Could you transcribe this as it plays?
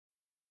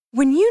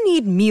When you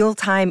need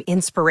mealtime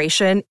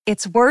inspiration,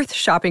 it's worth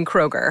shopping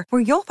Kroger,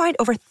 where you'll find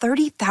over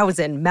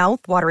 30,000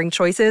 mouth-watering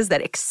choices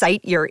that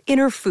excite your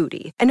inner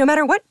foodie. And no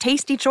matter what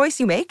tasty choice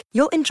you make,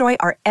 you'll enjoy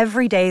our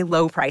everyday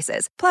low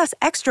prices, plus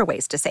extra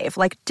ways to save,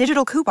 like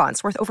digital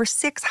coupons worth over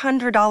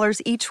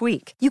 $600 each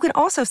week. You can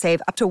also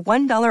save up to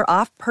 $1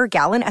 off per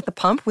gallon at the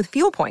pump with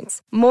fuel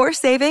points. More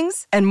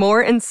savings and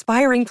more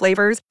inspiring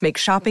flavors make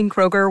shopping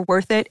Kroger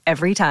worth it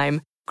every time.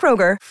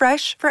 Kroger,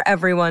 fresh for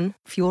everyone.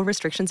 Fuel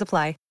restrictions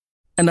apply.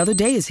 Another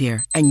day is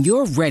here, and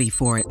you're ready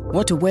for it.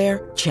 What to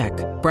wear? Check.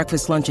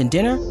 Breakfast, lunch, and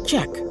dinner?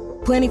 Check.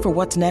 Planning for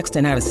what's next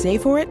and how to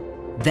save for it?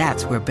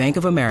 That's where Bank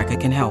of America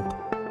can help.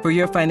 For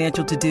your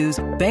financial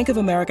to-dos, Bank of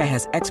America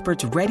has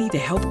experts ready to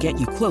help get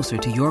you closer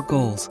to your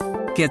goals.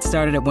 Get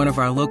started at one of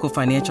our local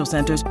financial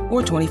centers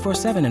or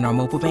 24/7 in our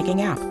mobile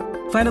banking app.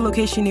 Find a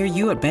location near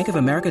you at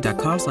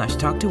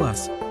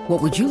bankofamerica.com/talktous.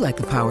 What would you like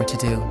the power to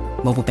do?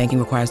 Mobile banking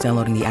requires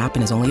downloading the app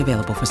and is only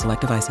available for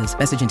select devices.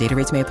 Message and data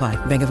rates may apply.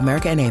 Bank of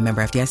America N.A.,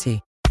 member FDIC.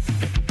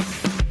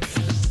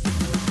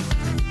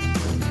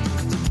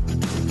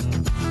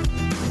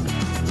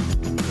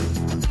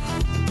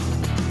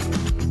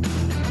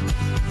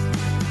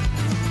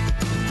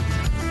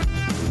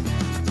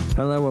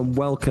 Hello and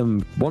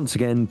welcome once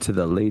again to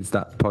the Leeds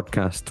That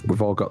podcast.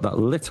 We've all got that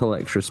little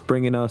extra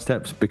spring in our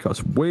steps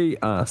because we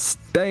are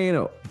staying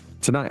up.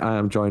 Tonight I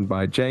am joined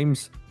by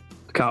James.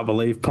 I can't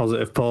believe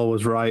Positive Paul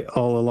was right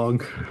all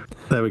along.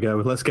 There we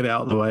go. Let's get it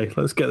out of the way.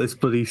 Let's get this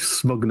bloody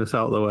smugness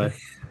out of the way.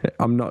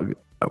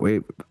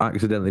 We've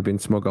accidentally been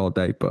smug all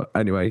day, but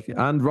anyway.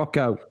 And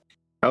Rocco.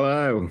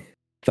 Hello.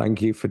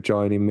 Thank you for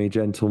joining me,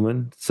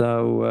 gentlemen.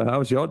 So,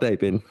 how's your day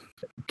been?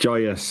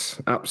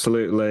 Joyous.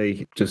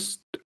 Absolutely.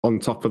 Just on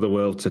top of the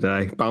world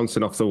today.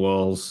 Bouncing off the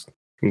walls.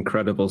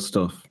 Incredible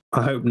stuff.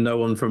 I hope no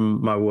one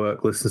from my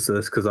work listens to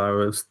this because I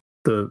was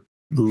the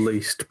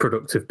least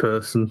productive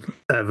person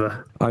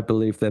ever. I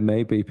believe there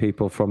may be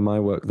people from my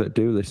work that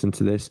do listen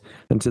to this.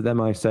 And to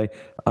them I say,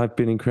 I've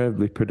been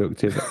incredibly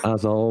productive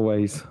as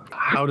always.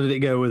 How did it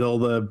go with all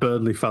the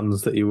Burnley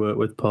fans that you work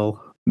with,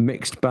 Paul?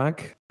 Mixed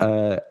bag,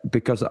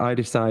 because I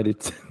decided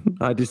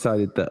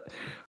that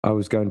I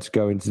was going to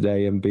go in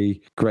today and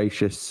be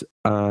gracious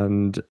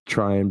and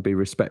try and be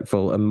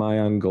respectful. And my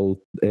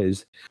angle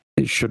is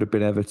it should have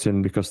been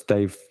Everton because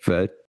they've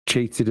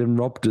cheated and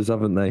robbed us,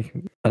 haven't they?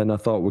 And I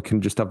thought we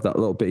can just have that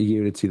little bit of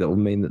unity that will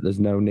mean that there's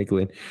no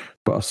niggling.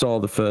 But I saw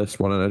the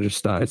first one and I just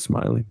started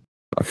smiling.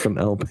 I couldn't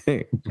help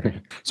it.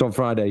 So on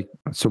Friday,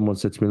 someone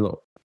said to me,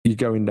 look, you're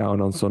going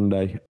down on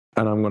Sunday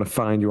and I'm going to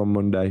find you on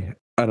Monday.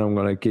 And I'm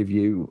going to give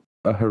you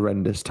a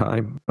horrendous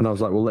time. And I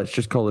was like, well, let's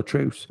just call a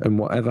truce. And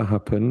whatever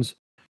happens,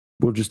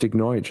 we'll just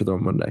ignore each other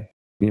on Monday.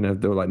 You know,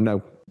 they were like,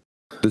 no,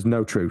 there's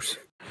no truce.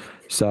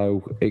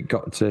 So it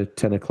got to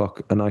 10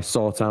 o'clock and I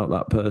sought out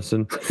that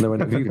person. And they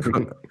went,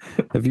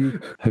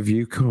 have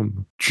you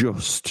come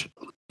just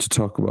to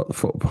talk about the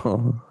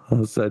football?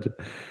 I said,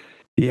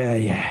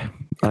 yeah,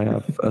 I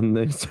have. And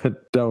they said,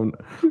 don't.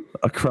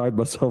 I cried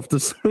myself to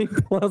sleep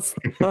last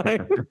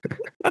night.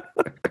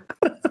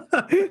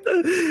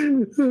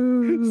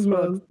 This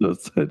man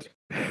just said,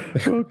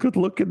 well, good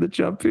luck in the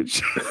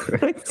championship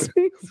next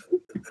season.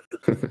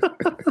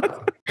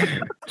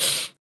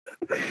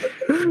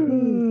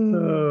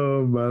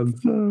 Oh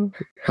man!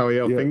 How are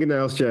your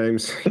fingernails,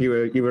 James? You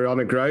were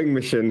on a growing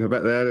mission. I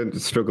bet they're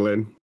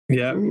struggling.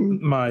 Yeah,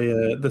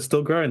 they're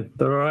still growing.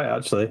 They're all right,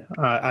 actually.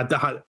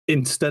 I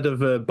instead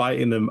of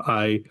biting them,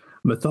 I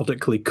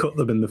methodically cut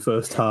them in the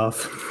first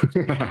half.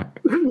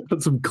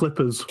 Had some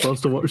clippers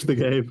whilst I watched the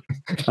game.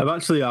 I'm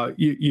actually out.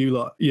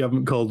 You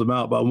haven't called them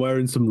out, but I'm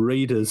wearing some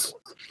readers,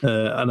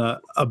 and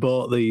I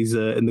bought these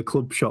in the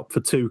club shop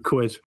for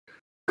 £2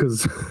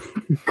 because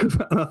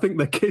I think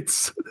they're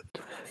kids.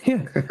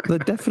 Yeah, they're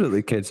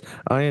definitely kids.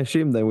 I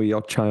assume they were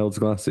your child's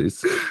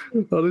glasses.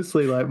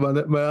 Honestly, like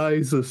my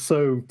eyes are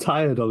so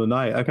tired on the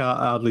night. I can't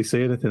hardly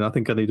see anything. I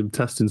think I need them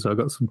testing, so I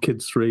got some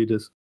kids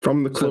readers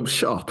from the club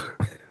shop.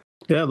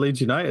 Yeah,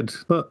 Leeds United.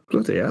 Look.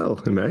 Bloody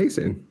hell,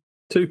 amazing.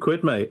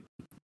 £2, mate.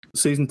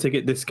 Season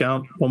ticket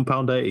discount,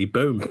 £1.80.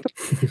 Boom.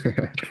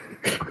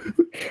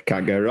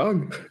 Can't go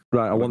wrong.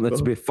 Right, I want there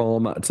to be a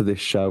format to this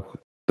show.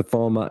 The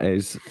format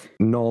is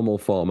normal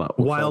format.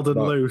 Wild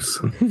and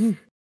loose.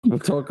 We'll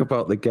talk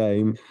about the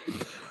game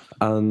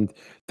and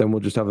then we'll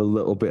just have a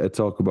little bit of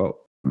talk about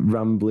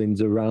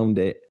ramblings around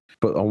it.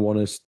 But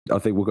I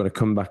think we're going to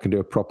come back and do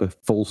a proper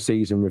full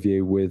season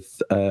review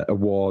with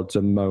awards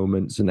and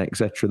moments and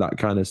etc. That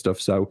kind of stuff.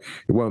 So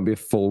it won't be a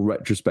full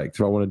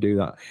retrospective. I want to do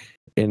that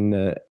in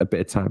a bit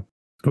of time.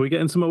 Are we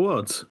getting some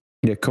awards?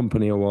 Yeah,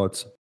 company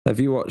awards. Have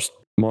you watched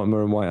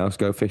Mortimer and Whitehouse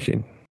Go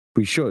Fishing?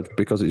 We should,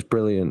 because it's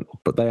brilliant.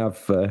 But they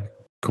have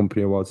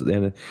company awards at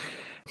the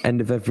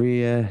end of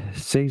every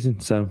season.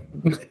 So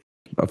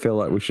I feel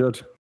like we should.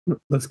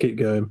 Let's keep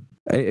going.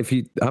 If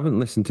you haven't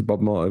listened to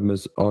Bob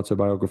Mortimer's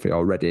autobiography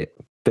or read it,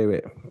 do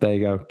it. There you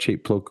go.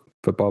 Cheap plug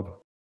for Bob.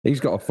 He's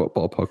got a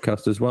football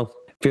podcast as well.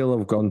 I feel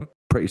I've gone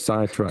pretty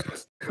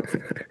sidetracked.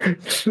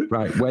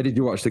 Right. Where did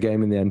you watch the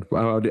game in the end?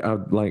 How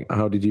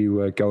did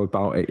you go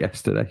about it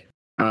yesterday?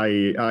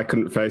 I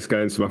couldn't face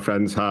going to my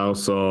friend's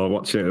house or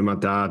watching it with my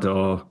dad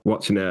or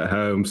watching it at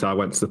home. So I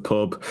went to the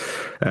pub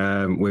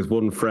with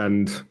one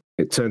friend.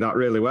 It turned out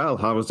really well.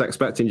 I was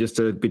expecting just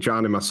to be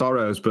drowning my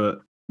sorrows,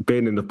 but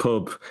being in the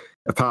pub,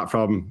 apart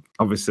from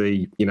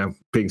obviously,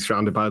 being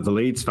surrounded by the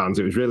Leeds fans,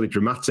 it was really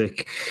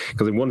dramatic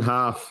because in one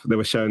half they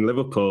were showing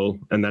Liverpool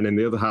and then in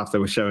the other half they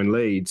were showing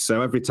Leeds.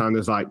 So every time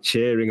there's like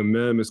cheering and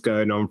murmurs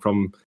going on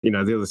from, the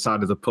other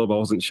side of the pub, I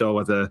wasn't sure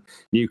whether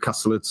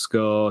Newcastle had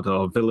scored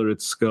or Villa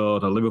had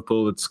scored or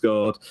Liverpool had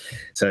scored.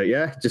 So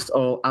yeah, just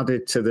all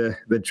added to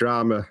the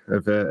drama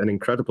of an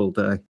incredible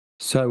day.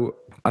 So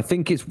I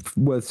think it's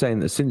worth saying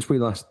that since we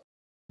last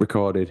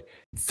recorded,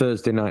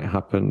 Thursday night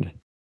happened.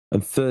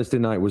 And Thursday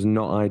night was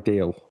not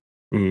ideal.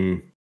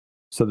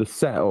 So the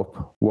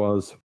setup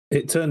was...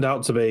 It turned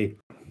out to be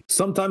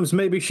sometimes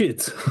maybe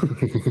shit.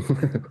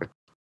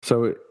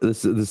 So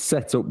the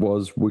setup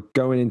was we're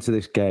going into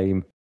this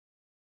game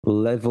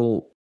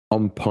level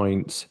on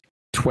points,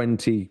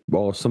 20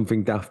 or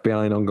something daft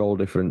behind on goal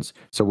difference.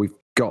 So we've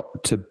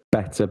got to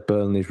better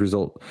Burnley's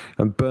result.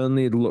 And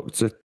Burnley had looked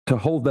to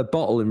hold their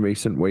bottle in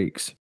recent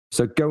weeks.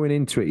 So going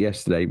into it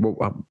yesterday,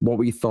 what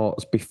were your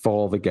thoughts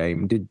before the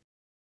game?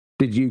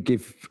 Did you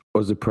give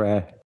us a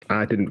prayer?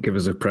 I didn't give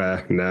us a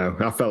prayer, no.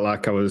 I felt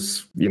like I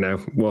was,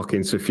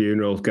 walking to a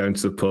funeral, going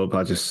to the pub.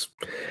 I just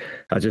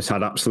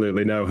had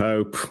absolutely no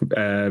hope.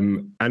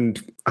 And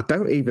I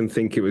don't even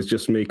think it was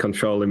just me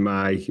controlling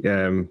my,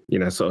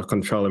 sort of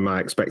controlling my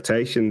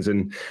expectations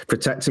and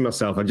protecting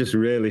myself. I just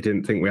really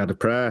didn't think we had a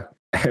prayer.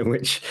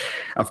 Which,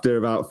 after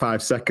about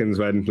 5 seconds,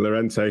 when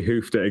Llorente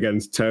hoofed it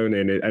against Tony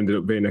and it ended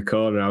up being a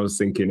corner, I was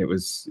thinking it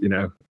was,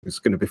 it's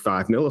going to be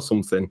 5-0 or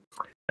something.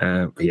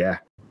 But yeah,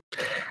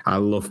 I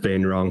love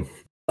being wrong.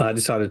 I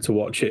decided to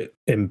watch it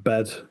in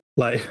bed,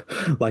 like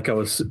I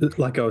was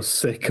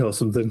sick or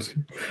something.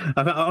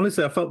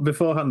 Honestly, I felt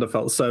beforehand. I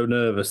felt so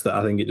nervous that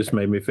I think it just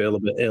made me feel a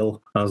bit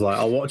ill. I was like,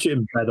 I'll watch it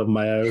in bed on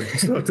my own.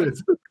 So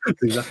that's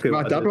exactly.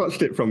 My dad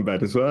watched it from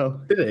bed as well.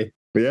 Did he?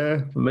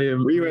 Yeah,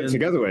 we went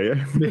together, were you?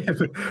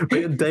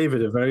 Me and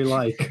David are very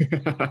like.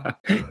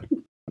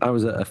 I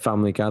was at a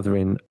family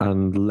gathering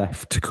and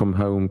left to come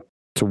home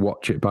to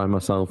watch it by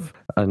myself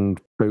and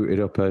booted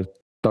up a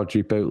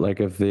dodgy bootleg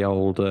of the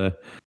old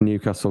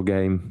Newcastle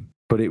game.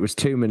 But it was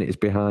 2 minutes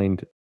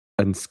behind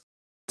and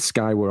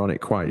Sky were on it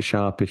quite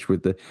sharpish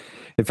with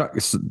in fact,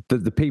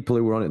 the people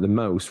who were on it the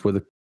most were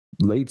the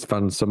Leeds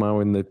fans somehow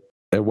in the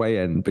away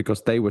end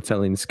because they were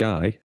telling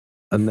Sky.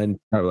 And then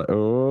I was like,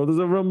 oh, there's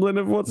a rumbling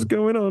of what's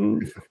going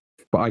on.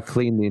 But I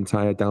cleaned the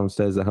entire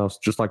downstairs of the house,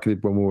 just like I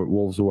did when we were at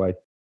Wolves away.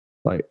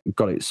 Like,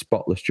 got it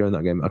spotless during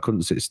that game. I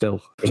couldn't sit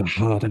still. It was a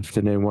hard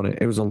afternoon, wasn't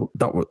it?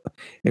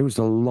 It was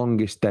the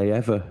longest day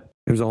ever.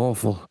 It was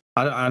awful.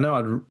 I know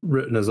I'd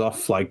written us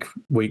off like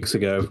weeks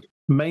ago,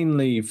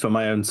 mainly for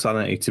my own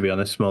sanity, to be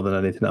honest, more than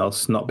anything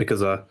else. Not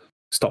because I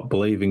stopped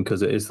believing,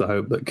 because it is the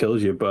hope that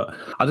kills you. But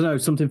I don't know,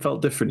 something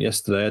felt different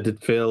yesterday.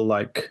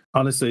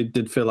 Honestly,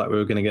 did feel like we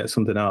were going to get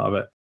something out of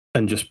it,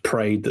 and just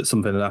prayed that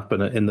something had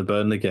happened in the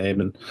Burnley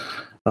game. And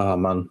oh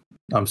man,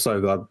 I'm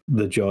so glad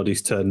the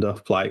Geordies turned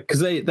up. Like, because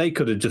they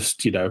could have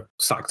just,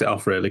 sacked it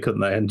off really, couldn't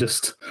they? And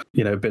just,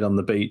 been on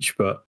the beach.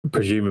 But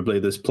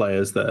presumably there's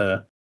players that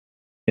are,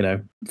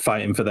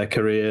 fighting for their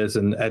careers,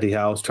 and Eddie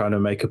Howe's trying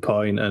to make a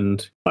point.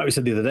 And like we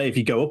said the other day, if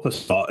you go up a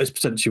spot, it's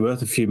potentially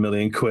worth a few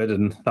million quid,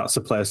 and that's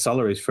a player's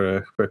salaries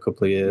for a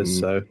couple of years.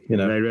 So, they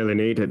really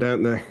need it,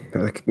 don't they?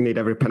 They need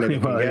every penny they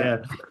can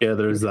get. Yeah,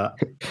 there is that.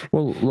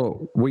 Well,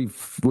 look, we've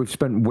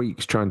spent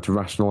weeks trying to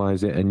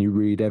rationalise it, and you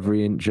read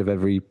every inch of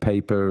every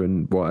paper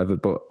and whatever,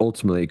 but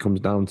ultimately it comes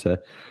down to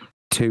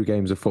 2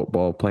 games of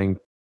football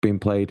being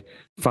played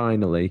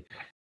finally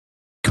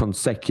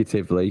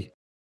consecutively.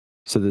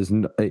 So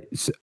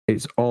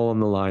it's all on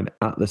the line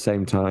at the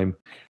same time,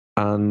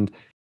 and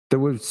there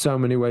were so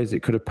many ways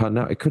it could have panned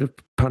out. It could have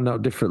panned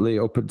out differently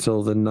up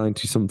until the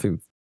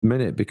 90-something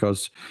minute,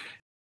 because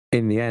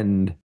in the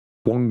end,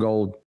 1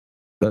 goal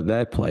at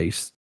their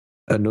place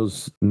and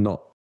us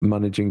not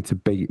managing to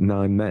beat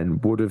 9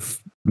 men would have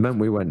meant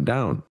we went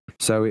down.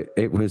 So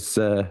it was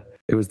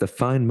the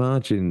fine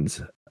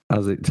margins,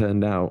 as it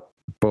turned out.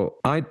 But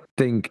I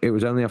think it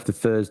was only after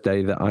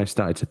Thursday that I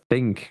started to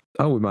think,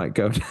 we might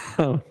go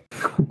down.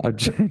 I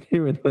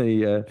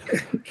genuinely... and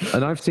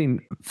I've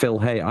seen Phil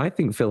Hay. I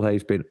think Phil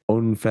Hay's been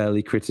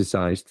unfairly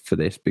criticised for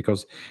this,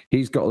 because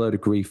he's got a load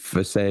of grief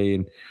for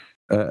saying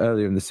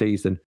earlier in the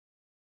season,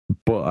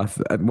 but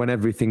when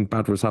everything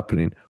bad was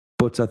happening,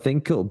 but I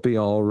think it'll be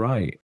all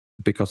right,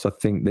 because I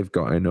think they've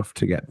got enough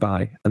to get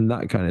by, and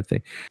that kind of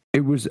thing.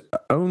 It was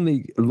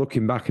only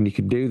looking back, and you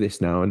can do this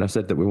now, and I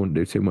said that we wouldn't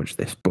do too much of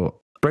this, but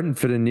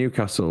Brentford and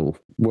Newcastle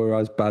were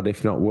as bad,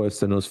 if not worse,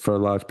 than us for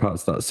large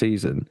parts of that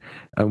season.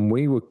 And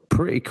we were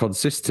pretty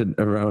consistent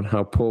around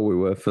how poor we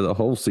were for the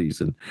whole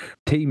season.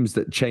 Teams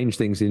that changed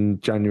things in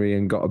January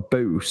and got a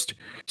boost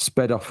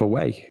sped off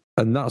away.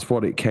 And that's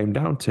what it came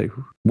down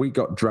to. We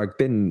got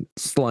dragged in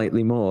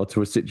slightly more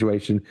to a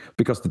situation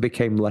because there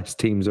became less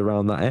teams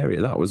around that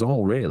area. That was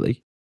all,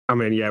 really. I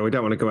mean, yeah, we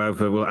don't want to go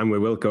over, and we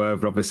will go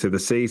over, obviously, the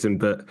season,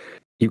 but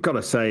you've got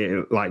to say,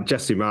 like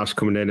Jesse Marsch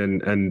coming in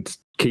and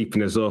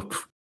keeping us up,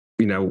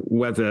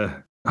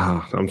 whether...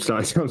 I'm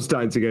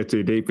starting to go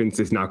too deep into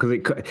this now, because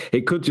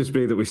it could just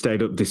be that we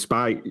stayed up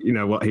despite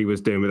what he was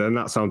doing, but then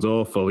that sounds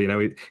awful.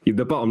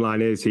 The bottom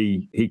line is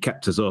he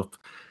kept us up.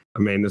 I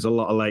mean, there's a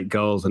lot of late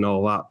goals and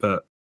all that,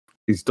 but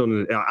he's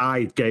done.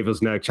 I gave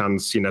us no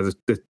chance.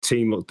 The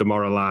team looked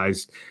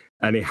demoralised,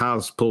 and he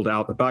has pulled it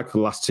out the bag for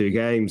the last 2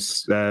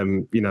 games.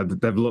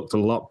 They've looked a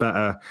lot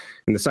better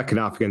in the second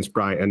half against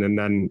Brighton, and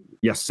then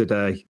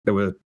yesterday they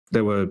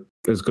were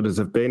as good as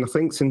they've been, I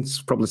think,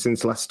 since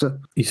Leicester.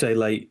 You say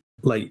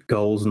late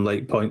goals and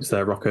late points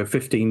there, Rocco.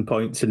 15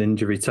 points in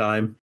injury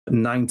time.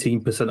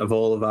 19% of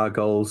all of our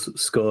goals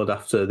scored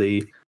after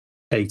the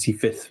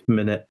 85th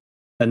minute.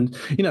 And,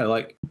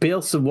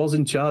 Bielsa was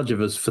in charge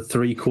of us for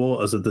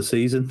 3/4 of the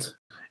season.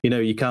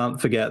 You can't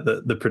forget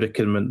that the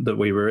predicament that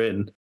we were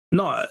in,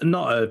 not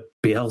a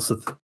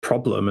Bielsa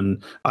problem,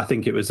 and I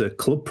think it was a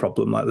club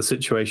problem, like the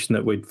situation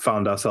that we'd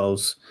found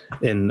ourselves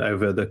in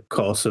over the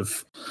course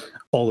of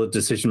all the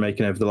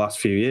decision-making over the last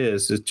few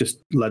years has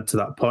just led to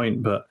that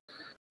point. But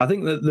I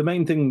think that the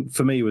main thing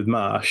for me with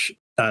Marsch,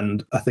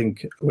 and I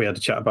think we had a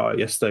chat about it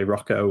yesterday,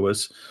 Rocco,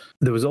 was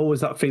there was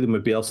always that feeling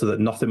with Bielsa that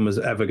nothing was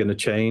ever going to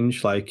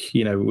change.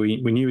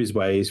 We knew his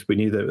ways, we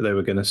knew that they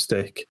were going to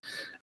stick.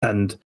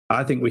 And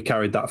I think we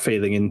carried that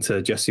feeling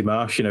into Jesse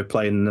Marsch,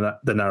 playing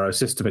the narrow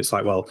system. It's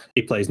like, well,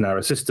 he plays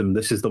narrow system.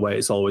 This is the way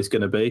it's always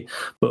going to be.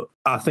 But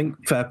I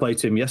think fair play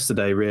to him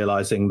yesterday,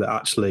 realising that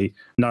actually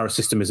narrow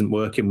system isn't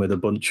working with a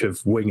bunch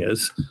of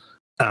wingers.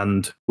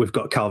 And we've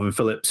got Calvin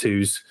Phillips,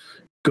 who's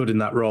good in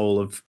that role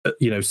of,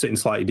 sitting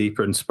slightly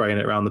deeper and spraying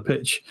it around the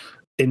pitch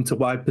into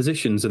wide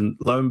positions. And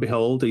lo and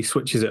behold, he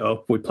switches it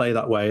up. We play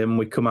that way and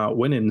we come out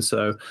winning.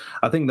 So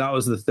I think that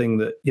was the thing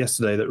that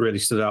yesterday that really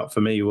stood out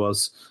for me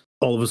was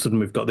all of a sudden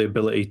we've got the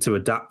ability to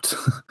adapt.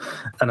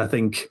 And I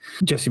think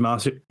Jesse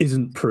Marsch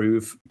isn't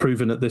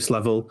proven at this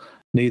level.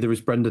 Neither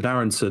is Brendan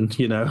Aronson.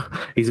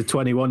 He's a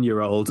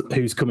 21-year-old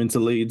who's coming to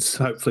Leeds,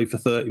 hopefully for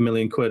 30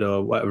 million quid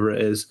or whatever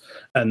it is.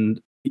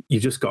 And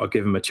you just got to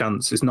give him a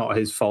chance. It's not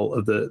his fault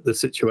of the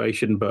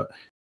situation, but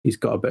he's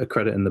got a bit of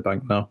credit in the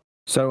bank now.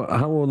 So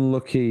how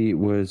unlucky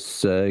was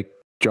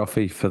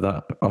Joffy for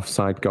that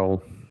offside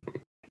goal?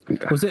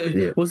 Was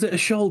it a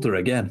shoulder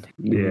again?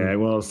 Yeah, it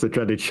was the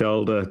dreaded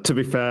shoulder. To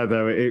be fair,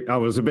 though, I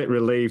was a bit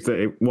relieved that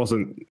it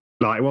wasn't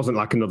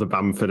like another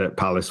Bamford at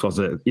Palace, was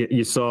it?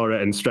 You saw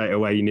it and straight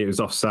away you knew it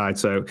was offside,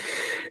 so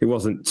it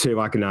wasn't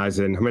too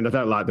agonising. I mean, I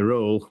don't like the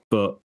rule,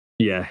 but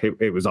yeah,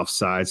 it was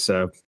offside,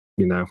 so...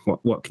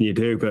 what can you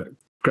do? But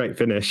great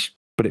finish.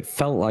 But it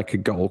felt like a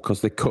goal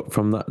because they cut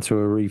from that to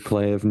a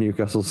replay of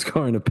Newcastle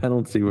scoring a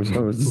penalty, which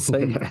was the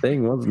same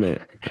thing, wasn't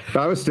it?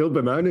 But I was still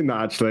bemoaning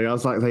that, actually. I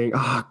was like thinking,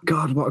 oh,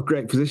 God, what a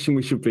great position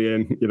we should be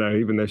in.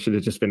 Even they should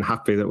have just been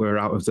happy that we were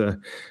out of the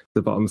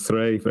bottom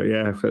 3. But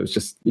yeah, it was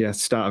just,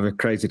 start of a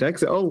crazy day.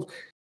 Because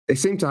it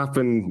seemed to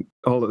happen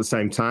all at the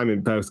same time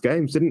in both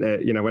games, didn't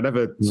it?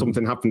 Whenever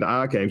something happened at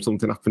our game,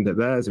 something happened at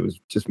theirs. It was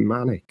just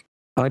manic.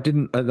 I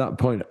didn't, at that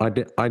point, I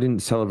didn't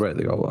celebrate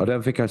the goal. I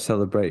don't think I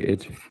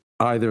celebrated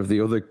either of the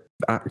other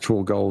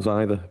actual goals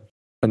either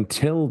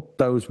until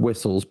those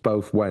whistles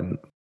both went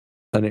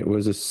and it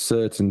was a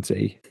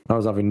certainty. I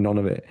was having none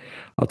of it.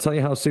 I'll tell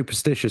you how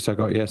superstitious I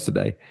got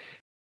yesterday.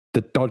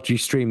 The dodgy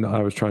stream that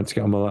I was trying to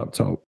get on my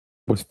laptop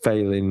was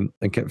failing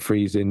and kept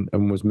freezing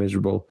and was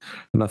miserable.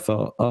 And I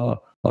thought,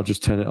 I'll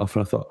just turn it off.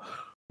 And I thought,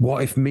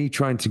 what if me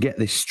trying to get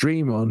this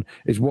stream on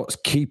is what's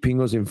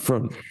keeping us in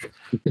front?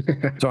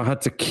 So I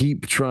had to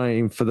keep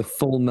trying for the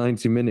full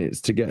 90 minutes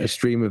to get a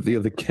stream of the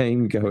other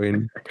game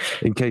going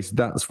in case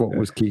that's what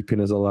was keeping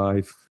us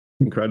alive.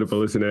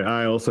 Incredible, isn't it?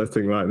 I also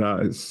think like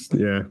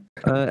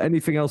that.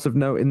 Anything else of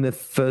note in the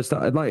first?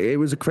 It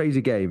was a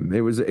crazy game.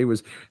 It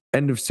was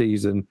end of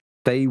season.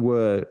 They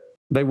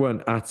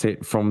weren't at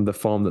it from the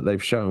form that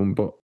they've shown,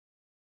 but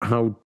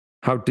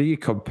how do you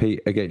compete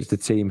against a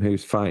team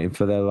who's fighting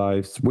for their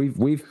lives? We've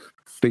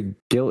been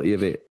guilty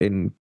of it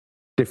in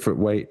different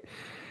way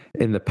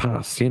in the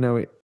past.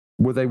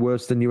 Were they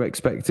worse than you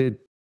expected?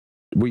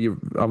 We're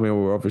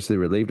obviously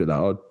relieved at that.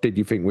 Or did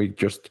you think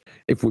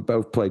if we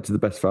both played to the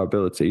best of our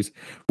abilities,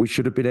 we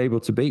should have been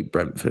able to beat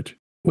Brentford?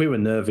 We were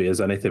nervy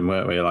as anything,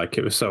 weren't we?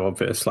 It was so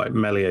obvious.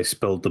 Meslier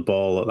spilled the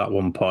ball at that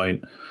one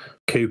point.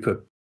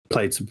 Cooper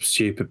played some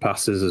stupid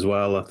passes as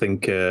well. I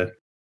think...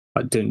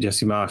 didn't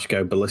Jesse Marsch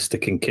go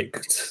ballistic and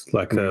kicked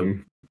a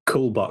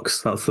cool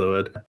box? That's the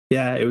word.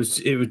 Yeah, it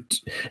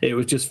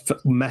was just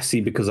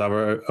messy because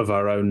of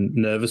our own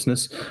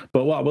nervousness.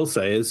 But what I will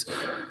say is,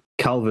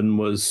 Calvin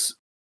was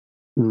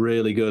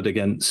really good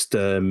against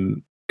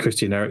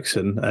Christian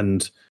Eriksen,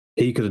 and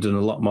he could have done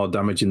a lot more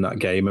damage in that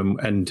game.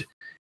 And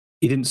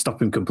he didn't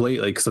stop him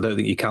completely because I don't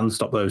think you can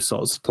stop those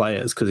sorts of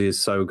players because he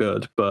is so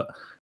good. But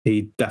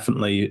he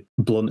definitely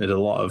blunted a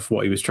lot of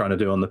what he was trying to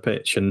do on the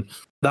pitch. And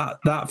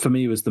that for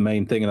me was the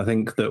main thing. And I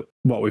think that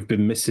what we've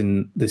been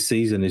missing this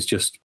season is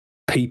just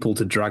people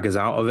to drag us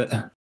out of it.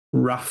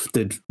 Raf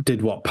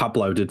did what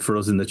Pablo did for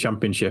us in the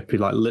Championship. He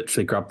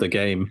literally grabbed the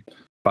game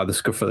by the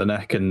scruff of the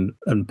neck and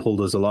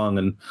pulled us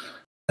along.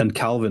 and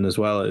Calvin as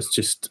well. It's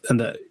just, and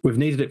that we've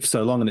needed it for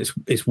so long, and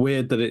it's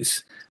weird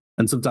that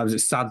and sometimes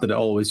it's sad that it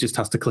always just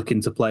has to click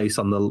into place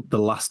on the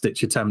last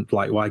ditch attempt.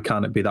 Like, why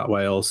can't it be that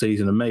way all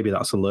season? And maybe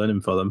that's a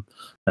learning for them,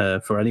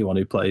 for anyone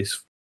who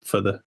plays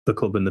for the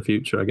club in the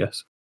future, I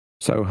guess.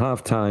 So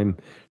halftime,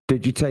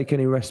 did you take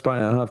any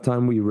respite at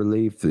halftime? Were you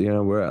relieved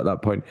that, we're at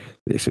that point?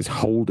 This is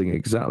holding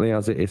exactly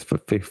as it is for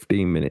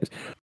 15 minutes.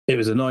 It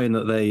was annoying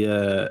that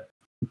they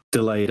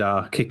delayed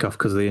our kickoff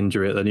because of the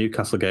injury at the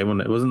Newcastle game,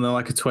 wasn't it? Wasn't there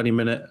like a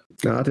 20-minute?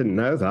 No, I didn't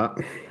know that.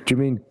 Do you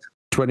mean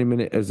 20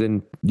 minutes as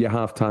in your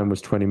halftime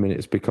was 20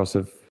 minutes because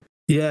of...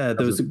 Yeah,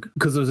 there was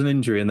an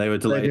injury and they were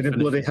delayed. They did a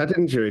bloody head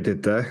injury,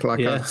 did they?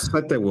 I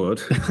said they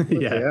would.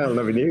 Yeah, I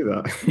never knew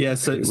that. Yeah,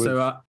 so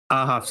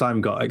our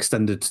half-time got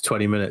extended to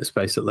 20 minutes,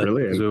 basically.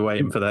 Brilliant. Because we were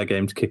waiting for their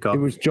game to kick off. It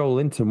was Joel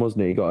Linton,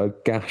 wasn't it? He got a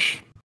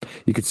gash.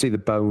 You could see the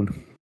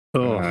bone.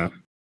 Oh,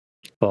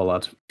 poor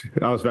lad.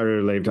 I was very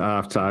relieved at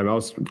half-time. I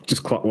was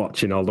just clock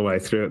watching all the way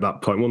through at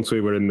that point. Once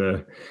we were in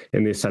the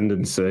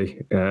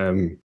ascendancy,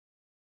 it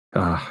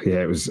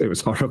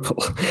was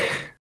horrible.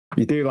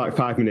 You do like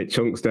 5-minute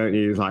chunks, don't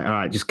you? It's like, all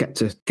right, just get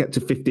to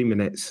 50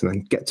 minutes and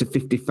then get to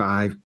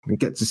 55 and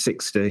get to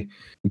 60.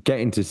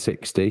 Getting to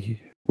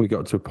 60, we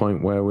got to a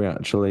point where we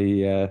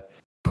actually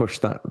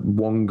pushed that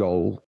 1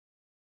 goal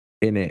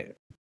in it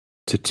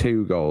to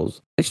 2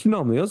 goals. It's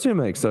normally us who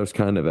makes those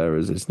kind of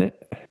errors, isn't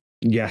it?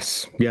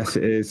 Yes, it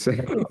is.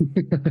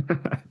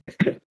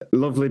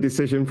 Lovely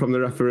decision from the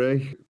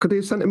referee. Could he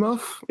have sent him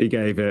off? He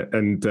gave it,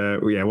 and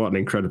what an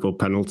incredible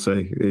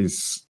penalty.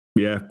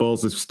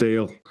 Balls of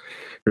steel.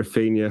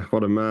 Rafinha,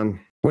 what a man.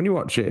 When you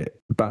watch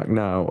it back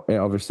now, it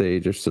obviously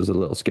just does a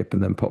little skip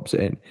and then pops it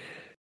in.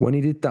 When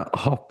he did that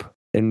hop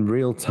in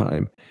real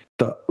time,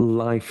 the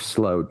life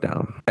slowed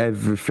down.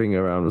 Everything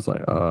around was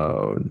like,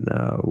 oh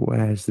no,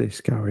 where's this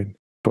going?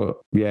 But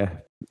yeah,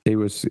 he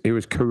was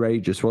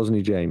courageous, wasn't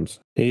he, James?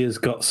 He has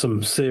got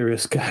some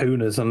serious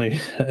kahunas, and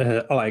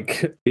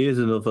he is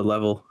another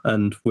level,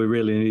 and we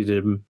really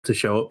needed him to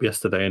show up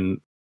yesterday, and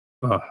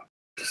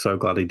so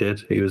glad he did.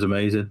 He was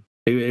amazing.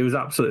 It was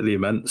absolutely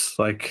immense.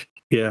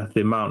 The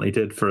amount he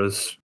did for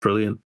us,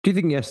 brilliant. Do you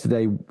think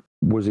yesterday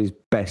was his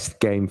best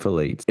game for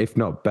Leeds, if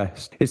not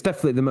best? It's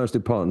definitely the most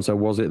important, so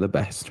was it the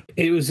best?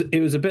 It was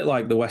a bit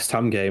like the West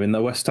Ham game. In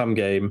the West Ham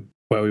game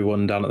where we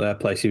won down at their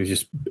place, he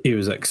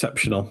was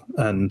exceptional,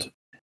 and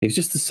he was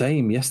just the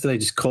same yesterday,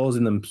 just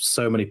causing them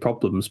so many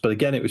problems. But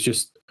again, it was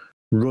just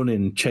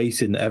running,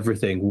 chasing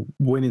everything,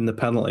 winning the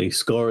penalty,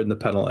 scoring the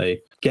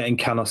penalty, getting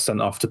Canos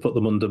sent off to put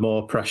them under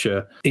more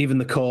pressure. Even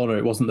the corner,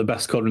 it wasn't the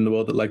best corner in the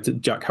world that led to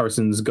Jack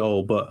Harrison's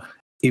goal, but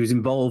he was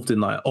involved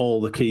in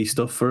all the key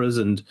stuff for us,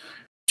 and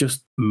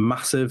just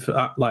massive,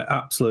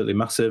 absolutely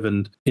massive.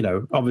 And,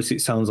 obviously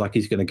it sounds like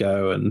he's going to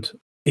go, and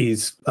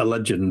he's a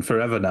legend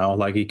forever now.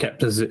 He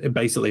kept us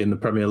basically in the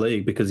Premier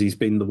League because he's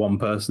been the one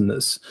person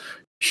that's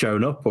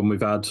shown up when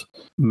we've had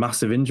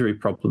massive injury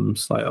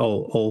problems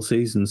all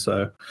season.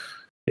 So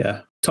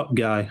yeah, top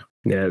guy.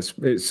 Yeah,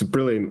 it's a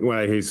brilliant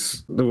way.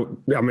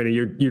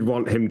 You'd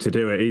want him to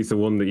do it. He's the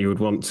one that you would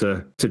want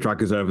to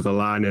drag us over the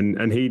line,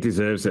 and he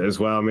deserves it as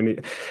well.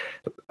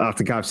 I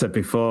think I've said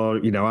before,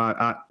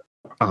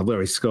 although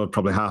he scored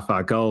probably half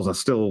our goals, I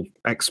still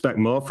expect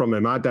more from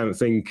him. I don't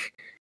think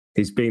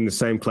he's been the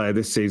same player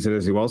this season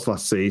as he was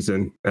last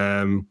season.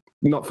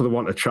 Not for the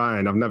want of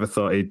trying. I've never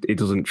thought he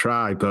doesn't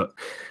try, but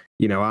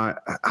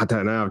I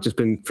don't know. I've just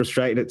been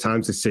frustrated at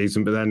times this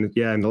season, but then,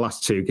 in the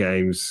last 2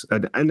 games,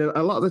 and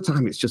a lot of the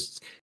time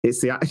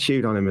it's the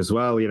attitude on him as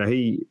well.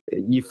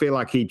 You feel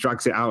like he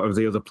drags it out of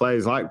the other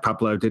players, like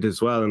Pablo did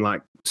as well, and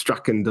like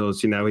Strachan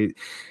does.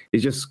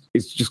 He's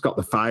just got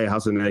the fire,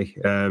 hasn't he?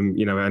 And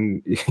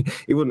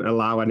he wouldn't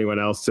allow anyone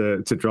else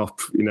to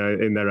drop,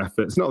 in their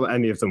efforts. Not that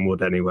any of them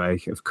would anyway,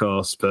 of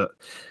course, but.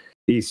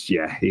 He's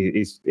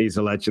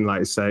a legend,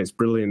 like I say. It's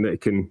brilliant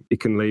that he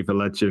can leave a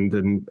legend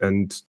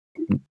and.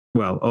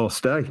 Well, or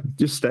stay.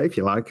 Just stay if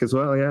you like as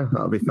well. Yeah,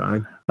 that'll be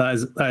fine. That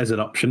is an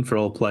option for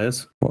all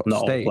players.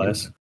 Not all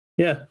players.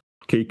 Yeah.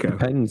 Kiko.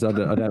 Depends. I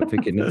don't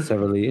think it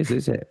necessarily is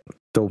it?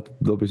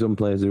 There'll be some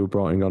players who are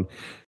brought on.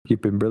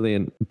 You've been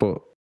brilliant,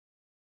 but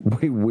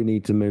we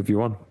need to move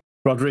you on.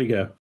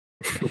 Rodrigo.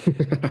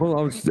 Well,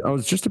 I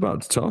was just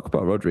about to talk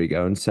about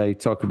Rodrigo and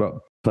talk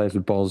about players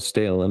with balls of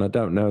steel, and I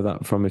don't know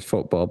that from his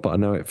football, but I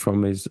know it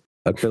from his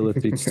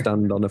ability to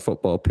stand on a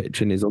football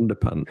pitch in his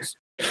underpants.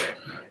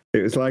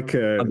 It was like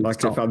a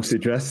fancy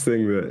dress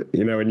thing that,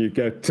 when you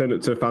turn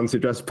up to a fancy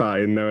dress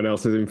party and no one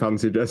else is in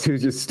fancy dress, he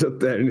was just stood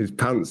there in his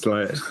pants.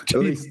 At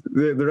least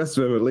the rest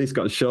of them at least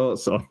got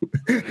shorts on.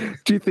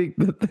 Do you think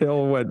that they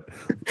all went,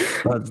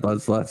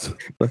 lads, let's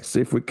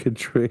see if we can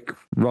trick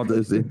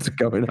Rodders into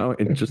going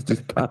out in just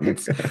his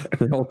pants?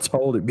 They all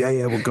told him,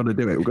 yeah, we're going to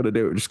do it.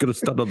 We're just going to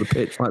stand on the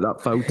pitch like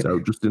that photo,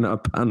 just in our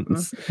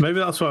pants. Maybe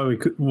that's why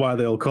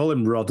they all call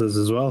him Rodders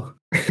as well.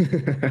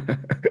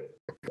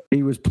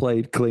 He was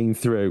played clean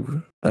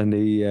through, and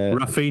he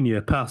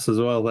Rafinha pass as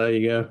well. There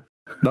you go.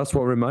 That's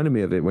what reminded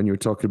me of it when you were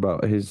talking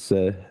about his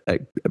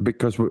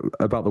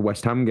about the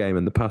West Ham game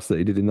and the pass that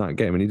he did in that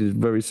game, and he did a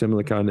very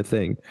similar kind of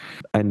thing.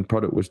 End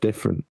product was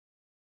different.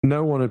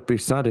 no one would be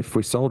sad if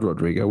we sold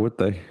Rodrigo, would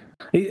they?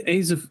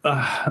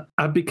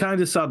 I'd be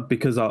kind of sad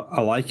because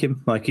I like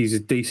him. Like, he's a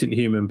decent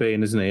human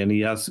being, isn't he? And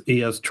he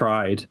has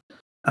tried,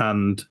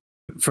 and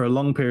for a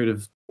long period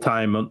of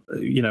time,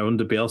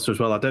 under Bielsa as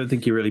well, I don't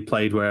think he really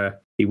played where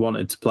he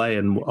wanted to play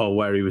or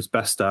where he was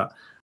best at.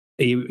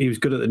 He was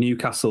good at the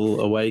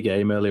Newcastle away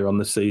game earlier on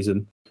this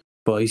season,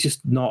 but he's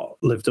just not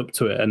lived up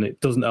to it. And it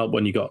doesn't help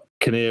when you got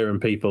Kinnear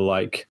and people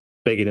like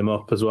bigging him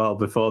up as well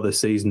before this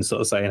season,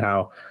 sort of saying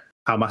how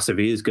massive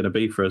he is going to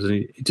be for us, and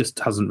he just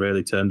hasn't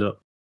really turned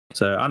up.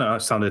 So I know I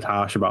sounded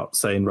harsh about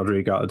saying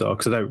Rodrigo out the door,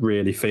 because I don't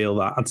really feel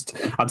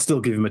that. I'd still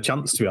give him a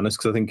chance, to be honest,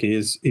 because I think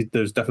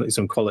there's definitely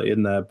some quality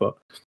in there, but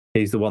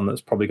he's the one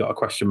that's probably got a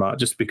question mark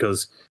just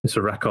because it's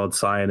a record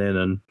signing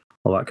and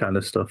all that kind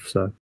of stuff.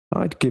 So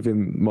I'd give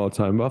him more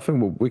time. I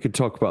think we could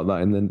talk about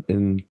that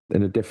in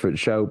a different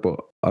show. But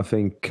I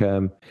think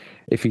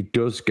if he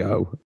does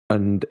go,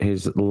 and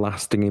his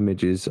lasting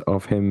images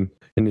of him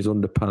in his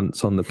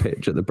underpants on the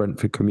pitch at the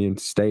Brentford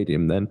Community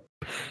Stadium, then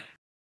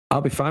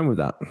I'll be fine with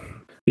that.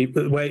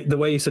 The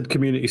way you said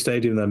community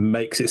stadium then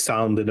makes it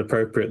sound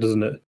inappropriate,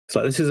 doesn't it? It's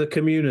like, this is a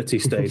community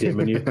stadium,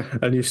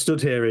 and you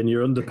stood here in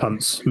your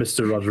underpants,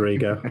 Mr.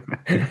 Rodrigo.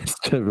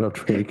 Mr.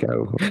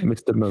 Rodrigo,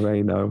 Mr.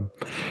 Moreno.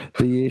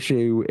 The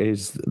issue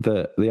is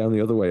that the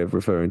only other way of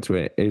referring to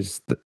it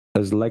is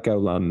as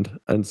Legoland,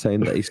 and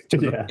saying that he's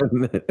stood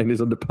in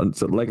his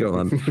underpants at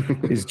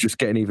Legoland is just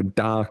getting even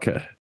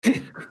darker.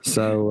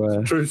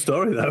 So true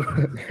story,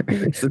 though.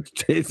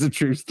 It's a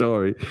true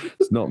story.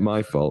 It's not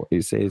my fault.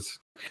 It's his.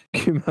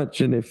 Can you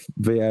imagine if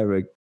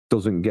Vieira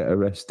doesn't get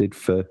arrested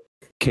for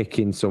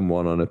kicking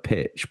someone on a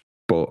pitch,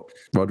 but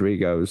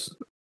Rodrigo's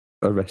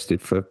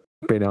arrested for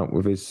being out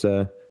with his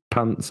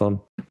pants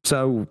on?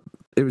 So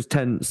it was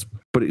tense,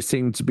 but it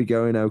seemed to be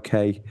going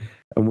okay.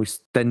 And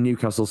then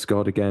Newcastle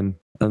scored again,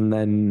 and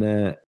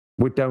then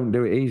we don't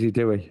do it easy,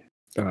 do we?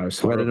 Oh, it was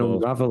horrible. We had an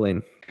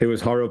unravelling. It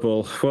was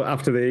horrible. Well,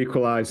 after the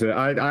equaliser,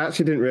 I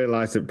actually didn't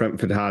realise that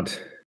Brentford had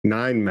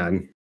 9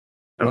 men.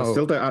 And I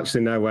still don't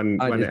actually know when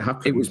it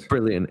happened. It was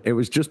brilliant. It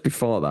was just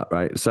before that,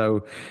 right?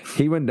 So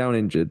he went down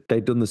injured.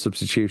 They'd done the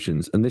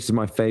substitutions. And this is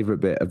my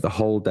favourite bit of the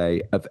whole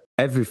day, of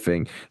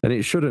everything. And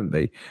it shouldn't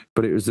be,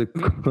 but it was a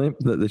clip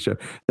that they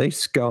showed. They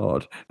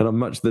scored. And on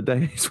Match of the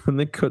Day, it's when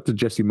they cut to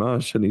Jesse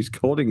Marsh and he's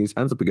holding his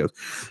hands up and goes,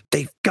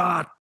 "They've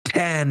got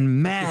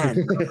 10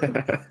 men."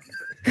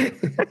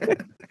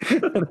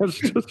 And I was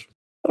just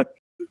like,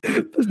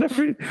 there's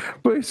never...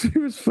 But it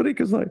was funny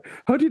because, like,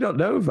 how do you not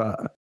know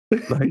that?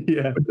 Like,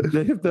 yeah,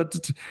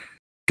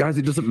 guys,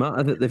 it doesn't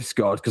matter that they've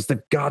scored because they've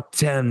got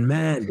 10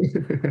 men.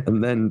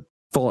 And then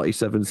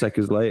 47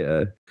 seconds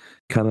later,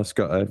 Canos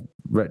got a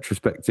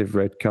retrospective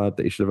red card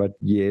that he should have had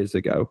years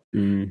ago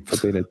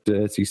for being a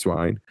dirty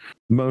swine.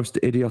 Most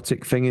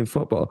idiotic thing in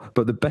football.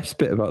 But the best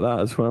bit about that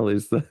as well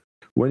is that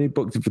when he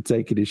booked him for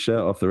taking his shirt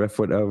off, the ref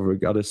went over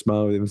and got a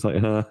smile with him. He was like,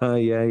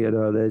 yeah,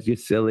 there's your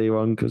silly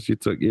one because you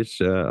took your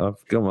shirt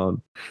off. Come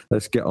on,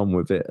 let's get on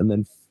with it. And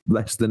then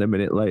less than a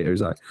minute later,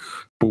 he's like,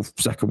 "Boof,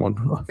 second one,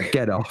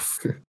 get off,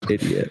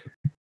 idiot."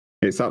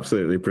 It's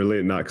absolutely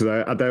brilliant, that, because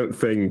I don't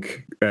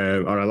think,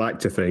 or I like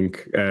to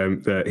think,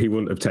 that he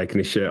wouldn't have taken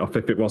his shirt off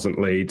if it wasn't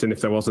Leeds and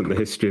if there wasn't the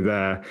history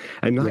there.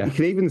 And you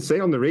can even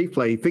see on the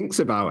replay, he thinks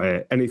about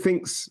it, and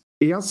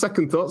he has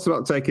second thoughts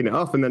about taking it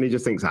off, and then he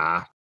just thinks,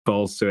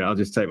 balls to it, I'll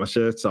just take my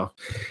shirt off.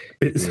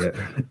 It's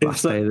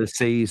last day of the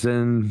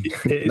season,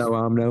 no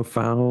harm, no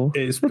foul.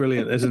 It's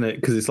brilliant, isn't it?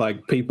 Because it's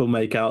like, people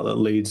make out that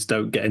Leeds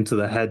don't get into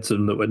their heads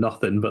and that we're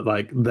nothing, but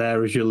like,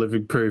 there is your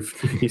living proof.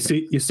 You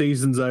see, your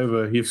season's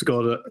over, you've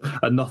scored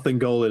a nothing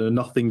goal in a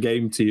nothing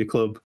game to your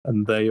club,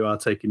 and there you are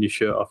taking your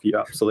shirt off, you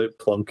absolute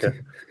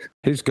plonker.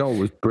 His goal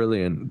was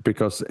brilliant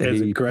because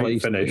he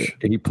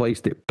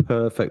placed it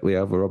perfectly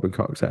over Robin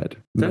Koch's head.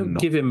 Don't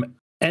give him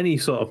any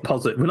sort of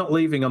positive. We're not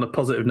leaving on a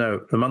positive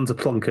note. The man's a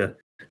plonker.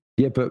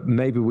 Yeah, but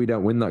maybe we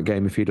don't win that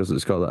game if he doesn't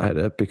score that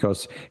header,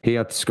 because he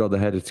had to score the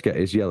header to get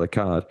his yellow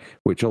card,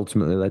 which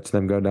ultimately led to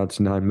them going down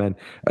to 9 men.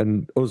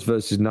 And us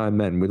versus 9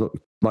 men, we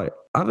look like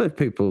other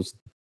people's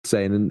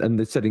saying, and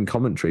they said in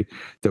commentary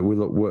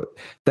that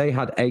they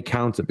had a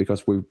counter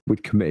because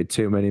we'd committed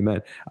too many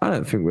men. I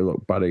don't think we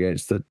looked bad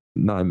against the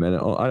 9 men at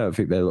all. I don't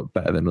think they looked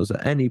better than us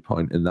at any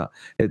point in that.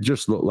 It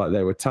just looked like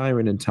they were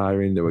tiring.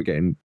 They were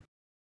getting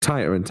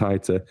tighter and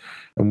tighter,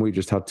 and we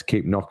just had to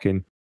keep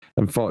knocking.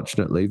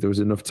 Unfortunately, there was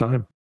enough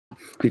time.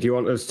 Did you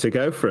want us to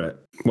go for it?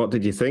 What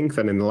did you think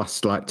then in the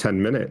last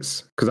 10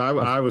 minutes? Because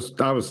I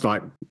was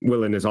like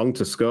willing us on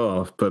to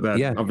score, but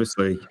then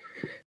obviously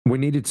we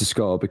needed to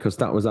score because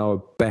that was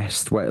our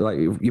best way. Like,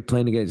 you're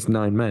playing against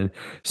 9 men,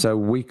 so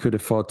we could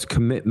afford to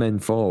commit men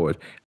forward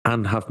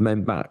and have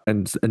men back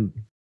and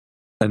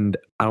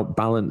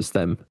outbalance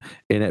them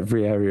in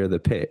every area of the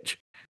pitch.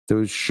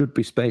 There should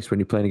be space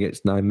when you're playing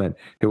against 9 men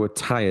who are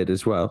tired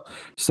as well.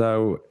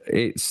 So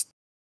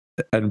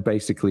and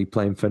basically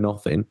playing for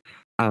nothing.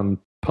 And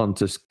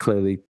Pontus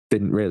clearly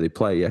didn't really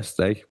play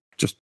yesterday,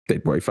 just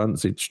did what he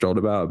fancied, strolled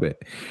about a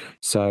bit.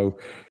 So,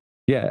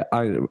 yeah,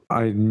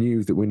 I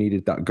knew that we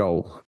needed that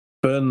goal.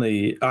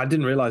 Burnley, I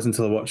didn't realise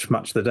until I watched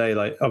Match of the Day,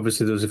 like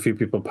obviously there was a few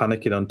people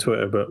panicking on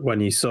Twitter, but when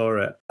you saw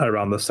it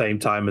around the same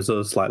time as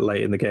us, like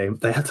late in the game,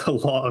 they had a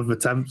lot of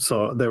attempts,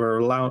 so they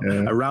were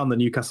around the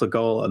Newcastle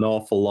goal an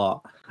awful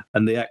lot.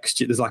 And the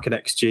XG, there's like an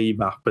XG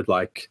map with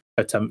like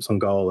attempts on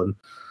goal, and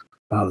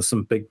there's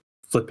some big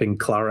flipping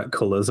claret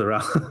colours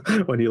around.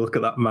 When you look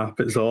at that map,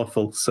 it's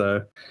awful.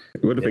 So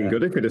it would have been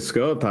good if he'd have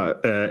scored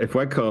that. If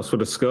Weghorst would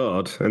have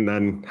scored, and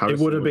then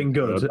Harrison, it would have been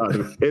good.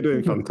 It'd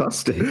have been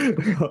fantastic.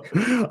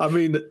 I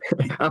mean,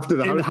 after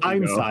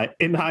the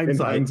in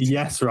hindsight,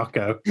 yes,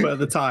 Rocco. But at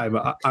the time,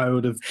 I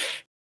would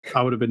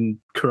have been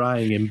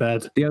crying in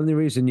bed. The only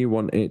reason you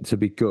want it to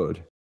be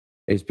good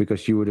is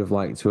because you would have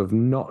liked to have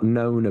not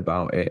known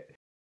about it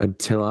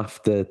until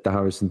after the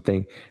Harrison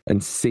thing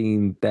and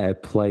seen their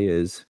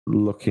players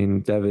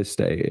looking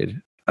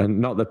devastated. And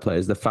not the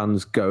players, the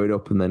fans going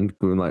up and then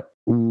going like,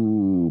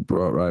 ooh,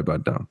 brought right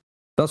back down.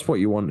 That's what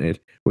you wanted,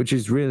 which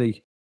is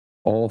really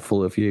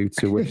awful of you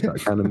to wish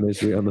that kind of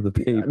misery on other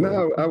people.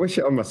 No, I wish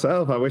it on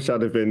myself. I wish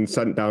I'd have been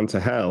sent down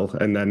to hell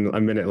and then a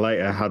minute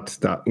later had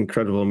that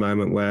incredible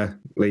moment where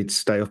Leeds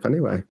stay up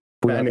anyway.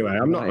 But anyway,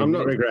 I'm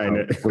not regretting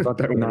it. We've had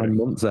 9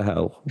 months of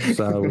hell,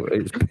 so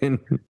it's been...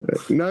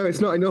 No,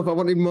 it's not enough. I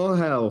wanted more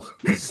hell.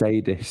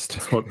 Sadist.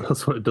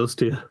 That's what it does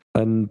to you.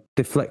 And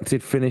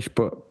deflected finish,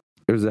 but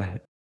it was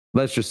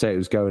let's just say it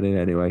was going in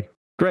anyway.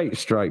 Great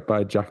strike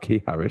by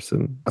Jackie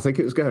Harrison. I think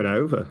it was going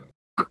over.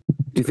 Do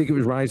you think it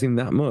was rising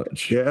that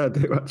much? Yeah, I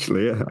do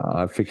actually, yeah.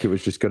 I think it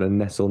was just going to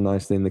nestle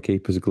nicely in the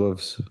keeper's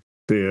gloves.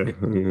 Do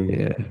you?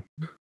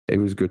 Yeah. It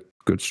was good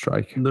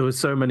strike. There were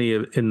so many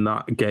in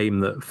that game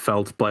that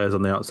fell to players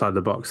on the outside of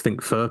the box. I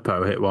think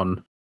Firpo hit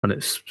one, and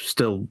it's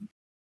still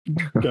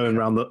going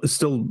around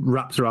still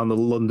wrapped around the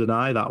London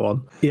Eye, that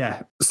one.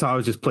 Yeah, so I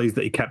was just pleased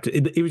that he kept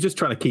it. He was just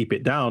trying to keep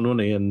it down,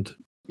 wasn't he? And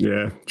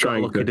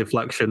trying lucky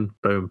deflection.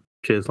 Boom.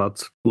 Cheers,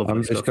 lads. Lovely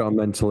I've just got a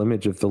mental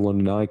image of the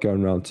London Eye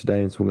going around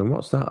today and someone going,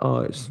 what's that? Oh,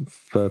 it's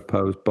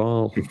Firpo's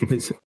ball.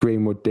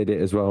 Greenwood did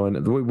it as well.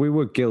 And we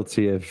were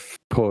guilty of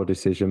poor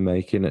decision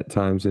making at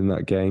times in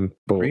that game.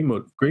 But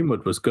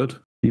Greenwood was good.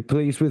 You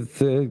pleased with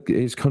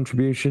his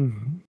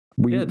contribution?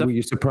 Were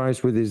you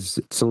surprised with his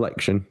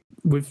selection?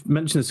 We've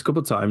mentioned this a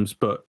couple of times,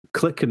 but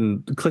Click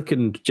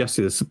and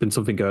Jesse, there's been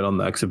something going on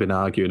there because they've been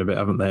arguing a bit,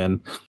 haven't they? And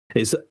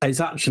it's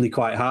actually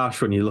quite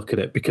harsh when you look at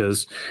it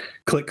because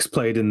Click's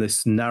played in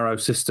this narrow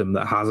system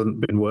that hasn't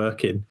been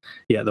working.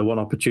 Yet the one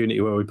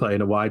opportunity where we play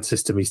in a wide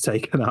system, he's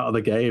taken out of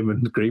the game,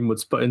 and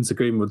Greenwood's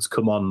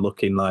come on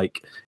looking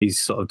like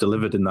he's sort of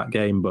delivered in that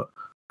game, but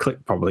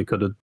Click probably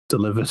could have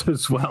delivered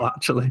as well,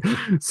 actually.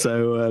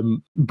 So,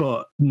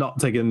 but not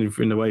taking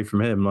anything away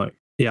from him.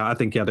 I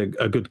think he had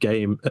a good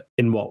game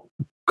in what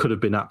could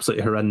have been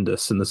absolutely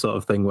horrendous, and the sort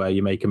of thing where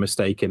you make a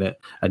mistake in it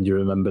and you're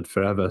remembered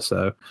forever.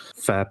 So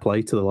fair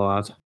play to the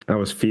lad. I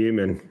was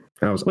fuming.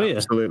 I was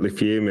absolutely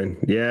fuming.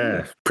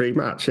 Yeah,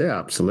 pre-match. Yeah,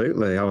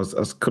 absolutely. I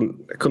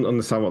couldn't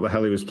understand what the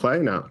hell he was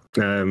playing at.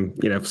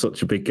 For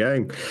such a big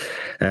game.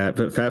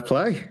 But fair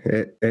play.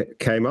 It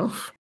came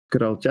off.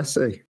 Good old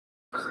Jesse.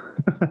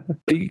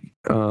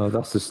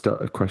 That's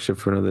a question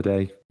for another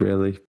day,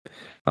 really.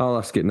 I'll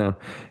ask it now.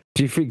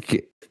 Do you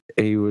think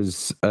he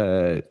was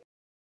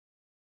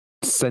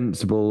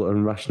sensible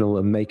and rational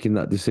and making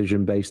that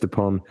decision based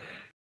upon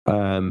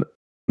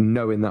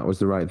knowing that was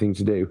the right thing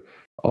to do,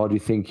 or do you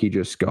think he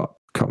just got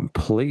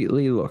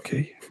completely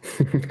lucky?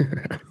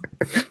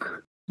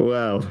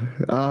 Well,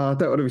 I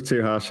don't want to be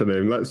too harsh on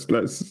him.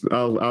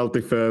 I'll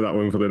defer that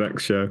one for the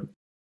next show.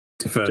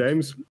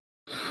 James?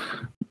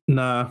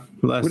 No,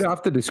 we don't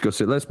have to discuss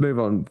it. Let's move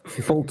on.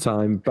 Full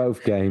time,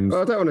 both games.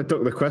 Well, I don't want to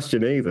duck the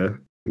question either.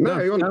 No,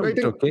 he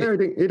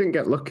didn't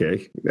get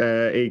lucky.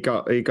 He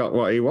got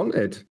what he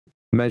wanted.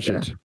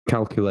 Measured,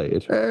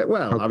 calculated.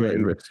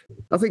 Calculated risk.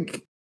 I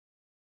think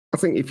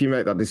if you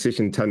make that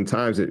decision 10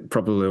 times, it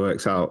probably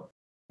works out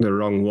the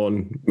wrong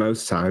one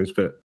most times.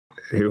 But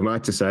who am I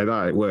to say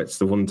that? It works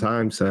the one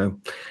time. So,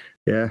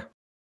 yeah.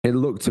 It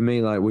looked to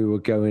me like we were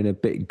going a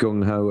bit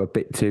gung-ho a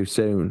bit too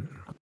soon.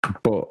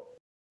 But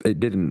it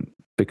didn't,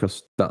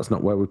 because that's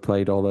not where we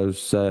played all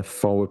those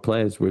forward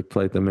players. We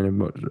played them in a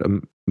much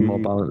more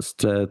balanced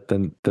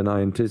than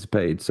I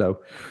anticipated.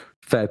 So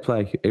fair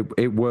play.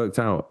 It worked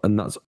out, and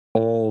that's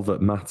all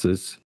that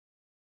matters.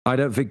 I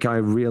don't think I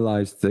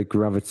realised the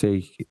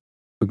gravity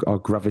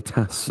or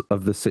gravitas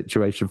of the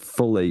situation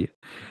fully.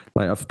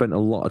 Like, I've spent a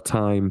lot of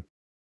time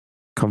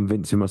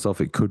convincing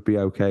myself it could be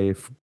okay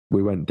if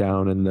we went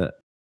down, and that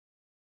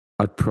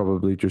I'd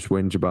probably just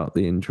whinge about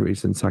the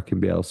injuries and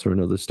sacking Bielsa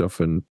and other stuff,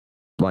 and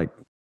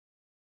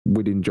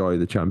we'd enjoy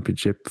the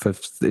championship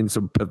in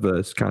some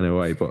perverse kind of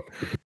way. But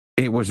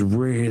it was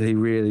really,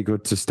 really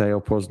good to stay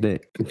up, wasn't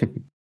it?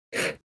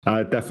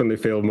 I definitely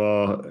feel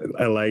more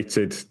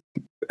elated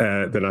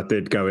than I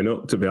did going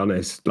up, to be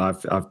honest.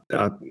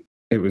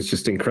 It was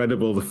just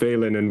incredible, the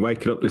feeling, and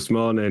waking up this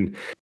morning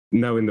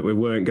knowing that we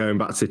weren't going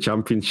back to the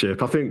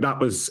championship. I think that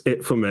was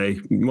it for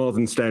me. More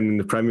than staying in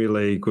the Premier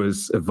League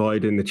was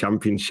avoiding the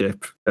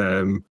championship.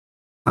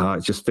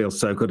 It just feels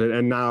so good.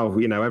 And now,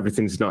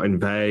 everything's not in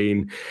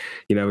vain.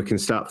 We can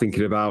start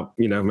thinking about,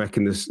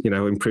 making this,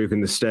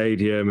 improving the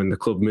stadium and the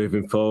club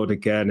moving forward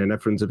again, and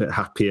everyone's a bit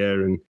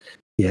happier. And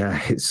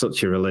yeah, it's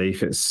such a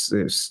relief.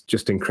 It's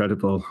just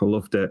incredible. I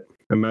loved it.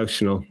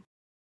 Emotional.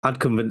 I'd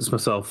convinced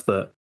myself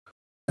that,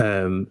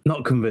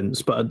 not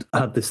convinced, but I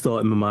had this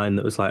thought in my mind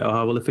that was like,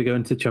 oh, well, if we go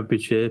into the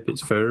Championship,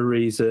 it's for a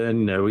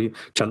reason, we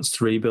chance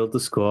to rebuild the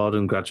squad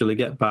and gradually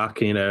get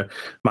back,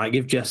 might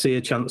give Jesse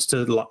a chance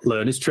to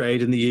learn his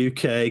trade in the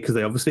UK because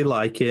they obviously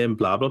like him,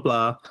 blah, blah,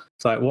 blah.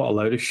 It's like, what a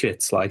load of shit.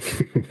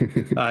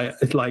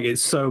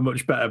 It's so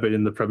much better being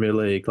in the Premier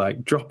League,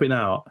 like dropping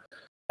out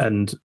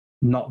and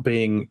not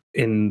being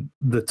in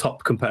the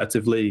top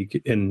competitive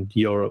league in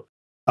Europe,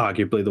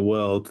 arguably the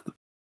world,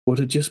 would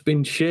have just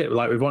been shit.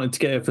 Like, we've wanted to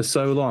get it for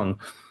so long.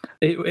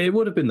 It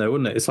would have been, though,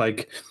 wouldn't it? It's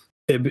like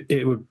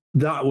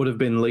that would have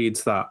been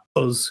Leeds, that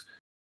us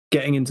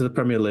getting into the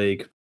Premier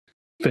League,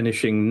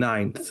 finishing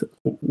 9th,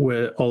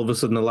 we're all of a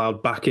sudden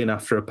allowed back in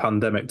after a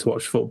pandemic to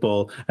watch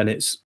football, and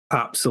it's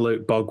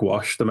absolute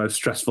bogwash, the most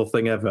stressful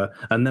thing ever,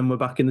 and then we're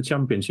back in the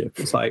Championship.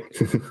 It's like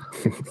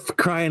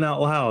crying out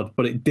loud,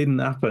 but it didn't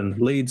happen.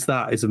 Leeds,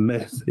 that is a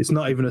myth. It's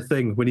not even a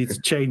thing. We need to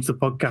change the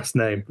podcast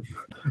name.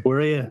 We're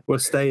here. We're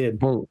staying.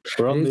 Well,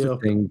 we're on the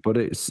thing, but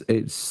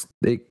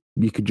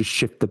you could just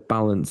shift the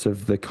balance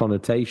of the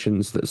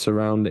connotations that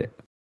surround it.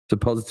 It's a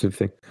positive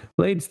thing.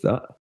 Leeds,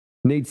 that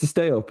needs to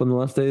stay up on the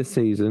last day of the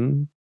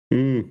season.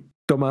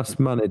 Dumbass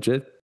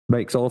manager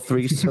makes all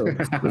 3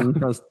 subs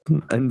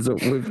and ends up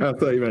with, I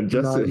thought you meant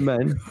Jesse. 9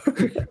 men.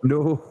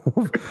 No,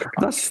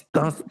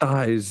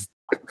 that is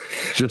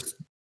just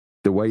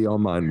the way your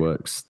mind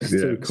works.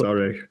 Yeah,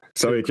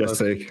 sorry,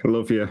 Jesse. I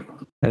love you.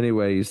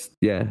 Anyways,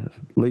 yeah,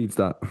 Leeds,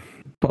 that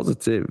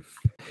positive.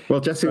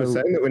 Well, Jesse was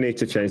saying that we need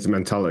to change the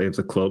mentality of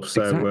the club.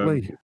 So,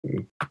 exactly.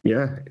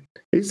 Yeah,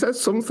 he says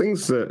some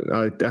things that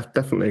I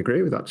definitely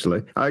agree with,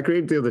 actually. I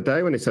agreed the other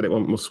day when he said it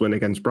must win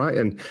against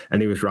Brighton,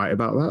 and he was right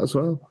about that as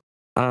well.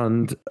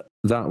 And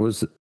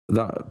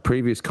that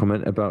previous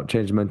comment about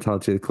changing the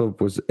mentality of the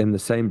club was in the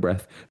same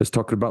breath as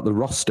talking about the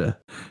roster.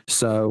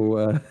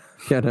 So,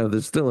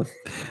 there's still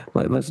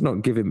let's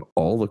not give him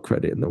all the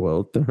credit in the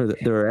world.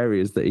 There are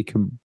areas that he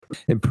can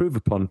improve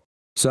upon.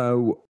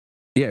 So,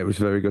 yeah, it was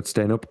very good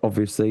staying up.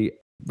 Obviously,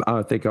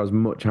 I think I was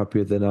much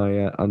happier than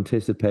I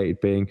anticipated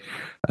being.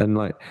 And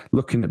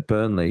looking at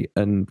Burnley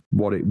and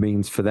what it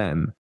means for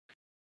them,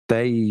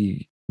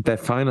 their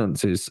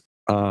finances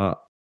are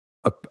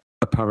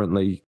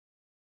apparently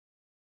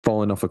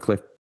falling off a cliff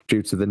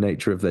due to the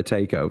nature of their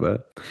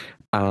takeover,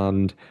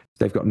 and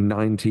they've got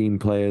 19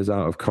 players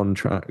out of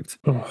contract.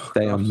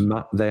 They are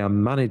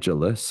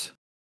managerless.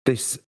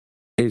 This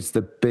is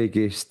the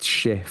biggest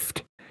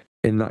shift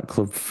in that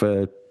club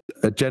for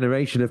a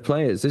generation of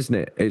players, isn't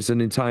it? It's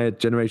an entire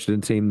generation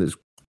of team that's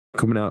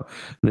coming out,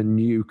 and a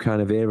new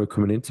kind of era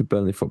coming into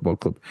Burnley Football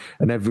Club,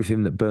 and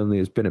everything that Burnley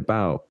has been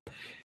about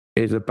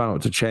is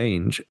about to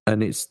change,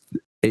 and it's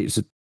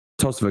a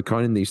toss of a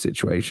coin in these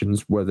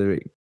situations, whether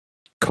it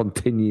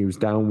continues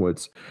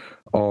downwards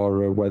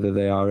or whether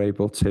they are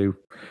able to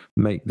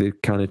make the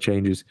kind of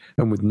changes.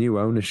 And with new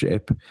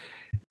ownership,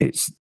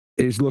 it's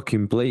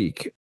looking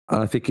bleak.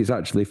 I think it's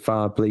actually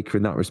far bleaker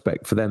in that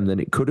respect for them than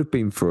it could have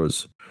been for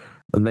us,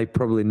 and they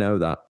probably know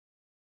that.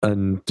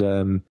 And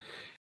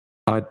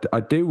I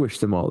do wish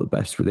them all the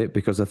best with it,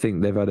 because I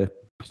think they've had a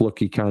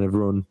plucky kind of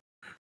run,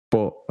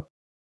 but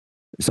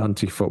it's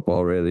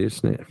anti-football, really,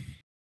 isn't it?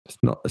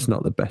 It's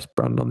not the best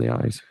brand on the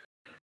eyes.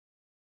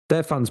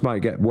 Their fans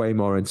might get way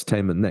more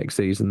entertainment next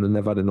season than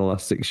they've had in the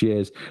last 6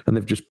 years, and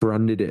they've just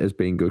branded it as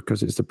being good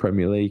because it's the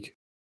Premier League.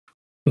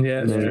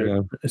 Yeah, it's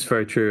true. It's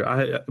very true.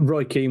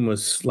 Roy Keane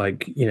was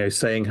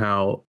saying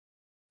how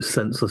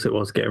senseless it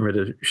was getting rid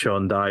of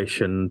Sean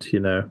Dyche, and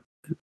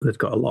they've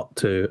got a lot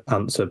to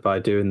answer by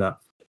doing that.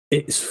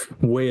 It's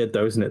weird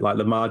though, isn't it? Like,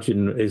 the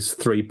margin is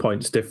 3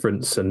 points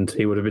difference, and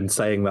he would have been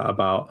saying that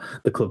about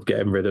the club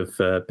getting rid of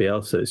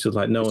Bielsa. It's just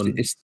like no one.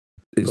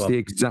 It's the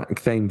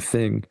exact same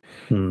thing.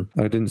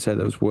 I didn't say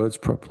those words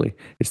properly.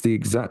 It's the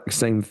exact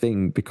same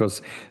thing,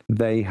 because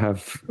they've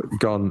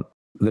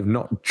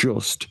not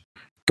just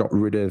got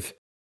rid of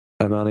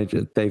a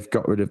manager, they've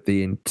got rid of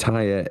the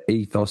entire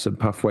ethos and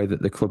pathway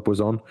that the club was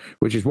on,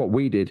 which is what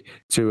we did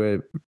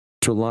to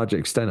a large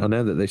extent. I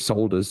know that they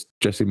sold us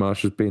Jesse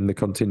Marsh as being the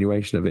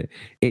continuation of it.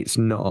 It's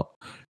not.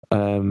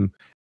 But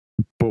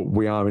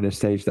we are in a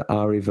stage that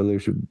our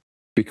evolution,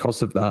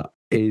 because of that,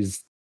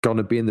 is going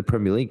to be in the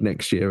Premier League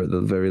next year at the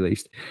very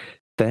least.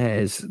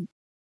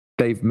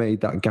 They've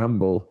made that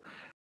gamble.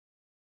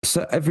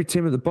 So every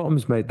team at the bottom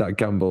has made that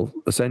gamble,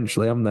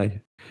 essentially, haven't they?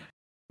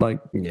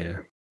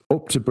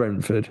 Up to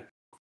Brentford,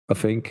 I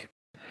think.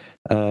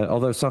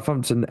 Although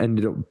Southampton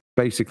ended up,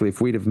 basically,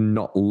 if we'd have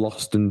not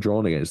lost and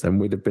drawn against them,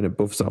 we'd have been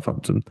above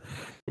Southampton.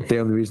 The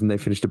only reason they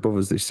finished above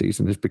us this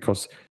season is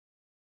because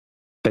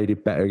they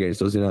did better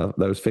against us in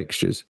those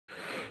fixtures.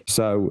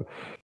 So,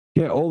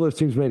 yeah, all those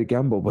teams made a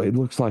gamble, but it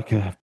looks like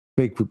a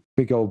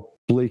big old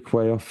bleak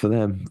way off for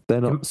them. They're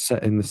not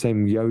set in the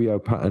same yo-yo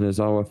pattern as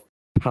our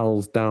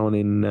pals down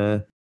in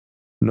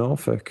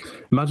Norfolk.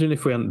 Imagine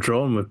if we hadn't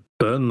drawn with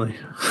Burnley.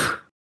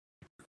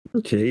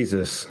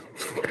 Jesus.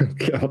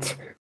 God.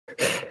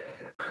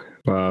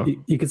 Wow.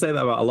 You could say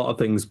that about a lot of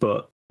things,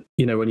 but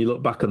when you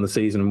look back on the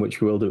season,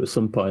 which we will do at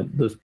some point,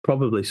 there's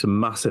probably some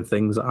massive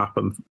things that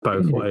happen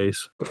both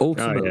ways.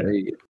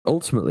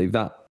 Ultimately,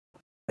 that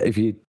if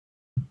you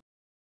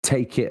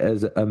take it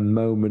as a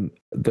moment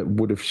that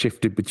would have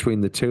shifted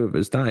between the two of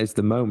us, that is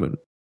the moment,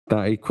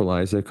 that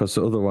equaliser, because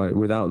otherwise,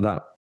 without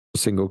that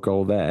single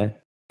goal there,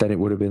 then it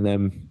would have been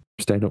them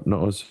staying up,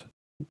 not us.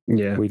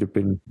 Yeah. We'd have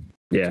been...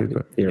 Yeah,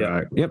 you're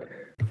right. Yep.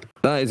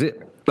 That is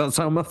it. That's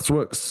how maths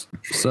works.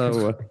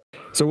 So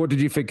what did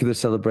you think of the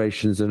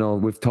celebrations and all?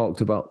 We've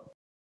talked about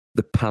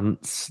the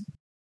pants.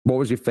 What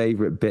was your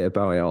favourite bit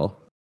about it all?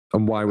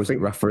 And why was it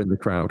Rafa in the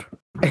crowd?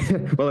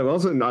 Well, it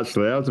wasn't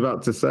actually. I was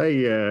about to say,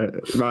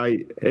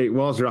 it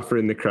was Rafa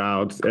in the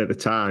crowd at the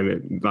time.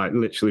 It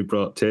literally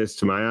brought tears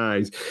to my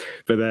eyes.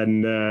 But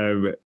then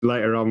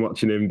later on,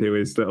 watching him do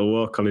his little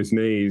walk on his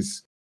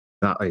knees,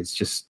 that is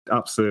just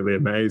absolutely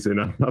amazing.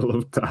 I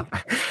loved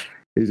that.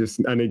 He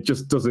just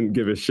doesn't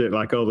give a shit.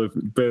 Like all the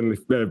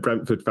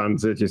Brentford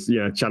fans are just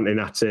chanting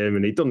at him,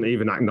 and he doesn't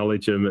even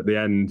acknowledge them at the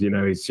end.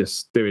 He's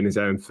just doing his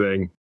own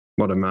thing.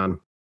 What a man!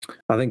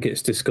 I think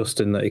it's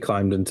disgusting that he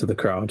climbed into the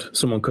crowd.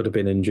 Someone could have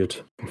been injured.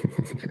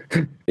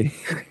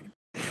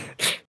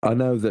 I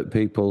know that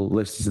people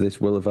listening to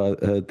this will have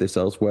heard this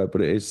elsewhere,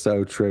 but it is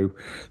so true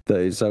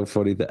that it's so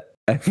funny that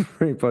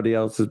everybody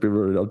else has been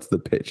running onto the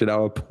pitch and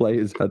our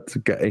players had to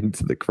get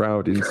into the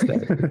crowd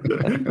instead.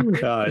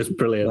 It's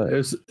brilliant.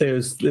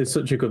 It's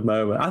such a good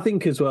moment. I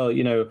think as well,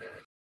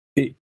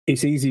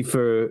 it's easy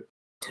for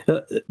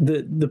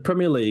the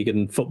Premier League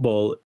and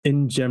football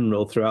in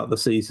general throughout the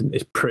season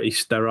is pretty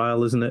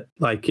sterile, isn't it?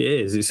 Like it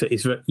is. It's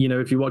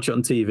if you watch it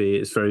on TV,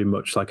 it's very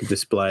much like a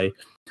display.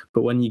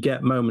 But when you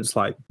get moments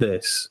like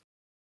this,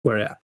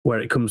 where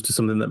it comes to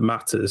something that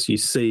matters, you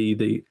see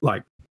the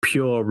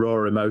pure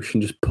raw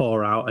emotion just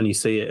pour out, and you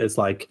see it as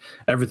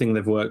everything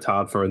they've worked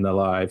hard for in their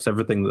lives,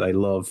 everything that they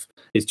love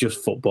is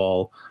just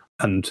football.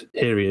 And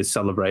here he is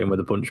celebrating with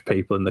a bunch of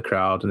people in the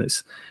crowd, and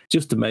it's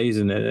just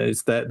amazing. They're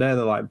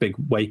the big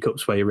wake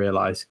ups where you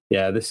realise,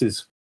 this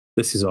is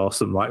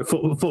awesome.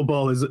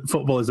 Football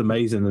is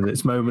amazing, and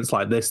it's moments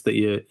like this that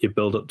you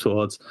build up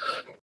towards.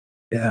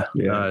 Yeah,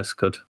 it's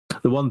good.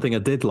 The one thing I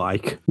did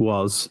like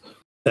was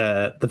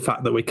the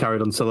fact that we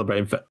carried on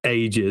celebrating for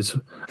ages,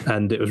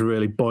 and it was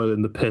really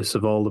boiling the piss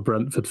of all the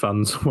Brentford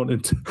fans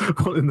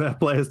wanting their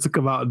players to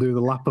come out and do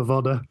the lap of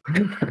honour.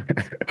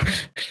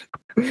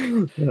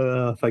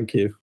 Thank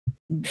you.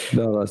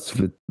 No, that's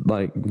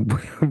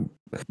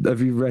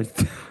have you read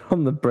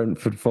on the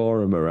Brentford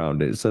forum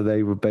around it? So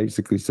they were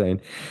basically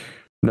saying,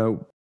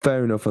 no,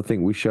 fair enough. I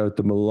think we showed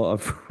them a lot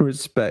of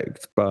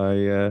respect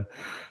by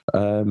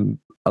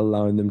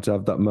allowing them to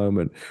have that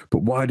moment.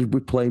 But why did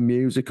we play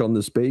music on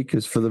the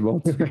speakers for them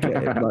all to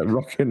get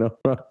rocking all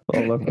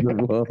over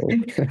the world?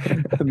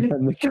 And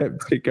then they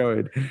kept it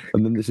going.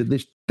 And then they said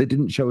they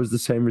didn't show us the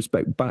same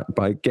respect back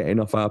by getting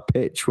off our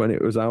pitch when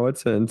it was our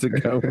turn to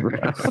go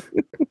around.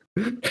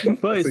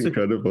 Well, it's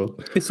incredible.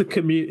 It's a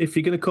if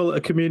you're going to call it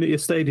a community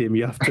stadium,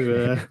 you have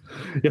to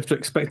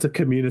expect a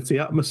community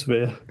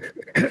atmosphere.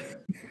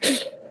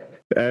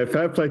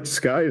 Fair play to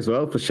Sky as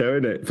well for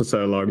showing it for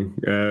so long.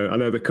 I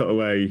know they cut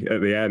away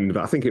at the end,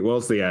 but I think it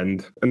was the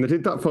end. And they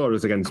did that for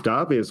us against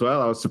Derby as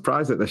well. I was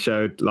surprised that they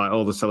showed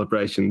all the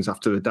celebrations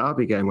after the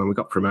Derby game when we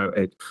got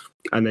promoted.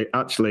 And they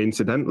actually,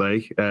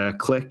 incidentally,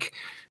 Click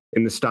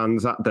in the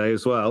stands that day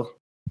as well,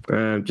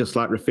 just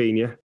like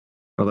Rafinha,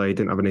 although he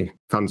didn't have any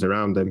fans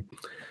around him.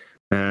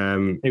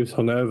 He was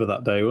hungover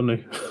that day, wasn't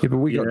he? Yeah, but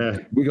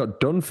we got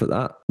done for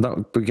that.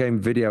 That became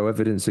video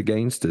evidence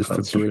against us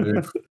for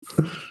bringing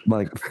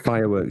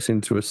fireworks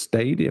into a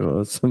stadium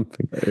or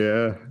something.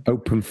 Yeah,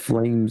 open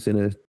flames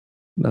in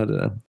I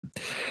don't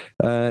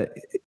know.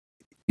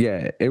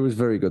 It was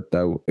very good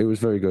though. It was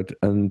very good,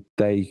 and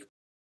they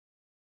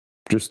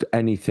just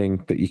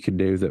anything that you can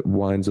do that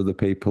winds other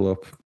people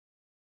up.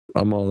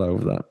 I'm all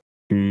over that.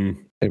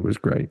 It was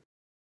great.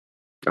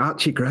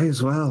 Archie Gray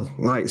as well.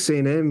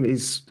 Seeing him,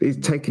 he's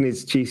taking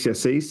his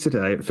GCSEs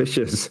today at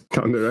Fisher's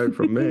down the road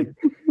from me.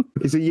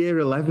 He's a year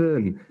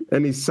 11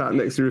 and he's sat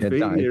next to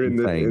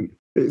Rafinha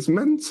it's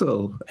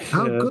mental.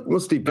 How good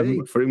must he be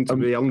for him to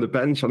be on the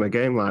bench on a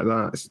game like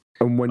that?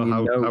 And when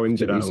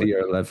he's a year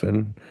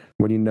 11,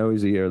 when you know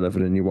he's a year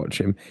 11 and you watch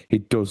him, he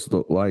does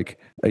look like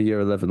a year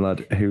 11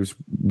 lad who's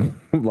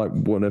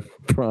won a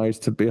prize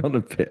to be on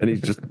a pit, and he's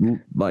just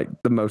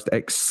the most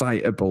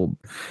excitable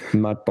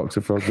mad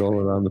boxer for a goal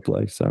around the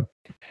place. So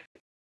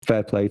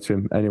fair play to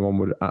him. Anyone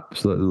would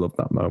absolutely love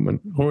that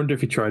moment. I wonder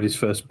if he tried his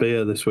first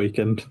beer this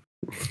weekend.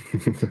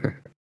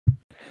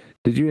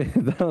 Did you?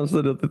 That was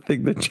another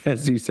thing that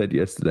Jesse said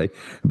yesterday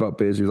about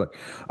beers. He was like,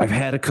 "I've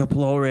had a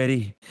couple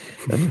already."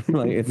 And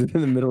it's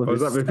in the middle of.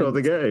 Was that before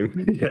the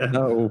game? Yeah.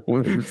 No,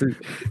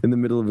 in the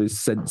middle of his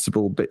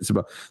sensible bits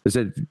about. They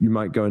said you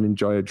might go and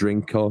enjoy a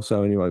drink or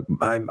so, and you're like,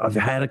 "I've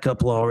had a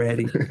couple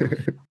already."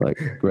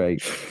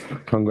 Great,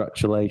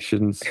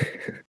 congratulations.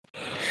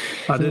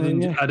 I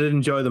did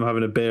enjoy them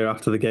having a beer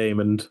after the game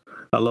and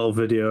that little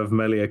video of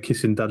Melia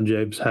kissing Dan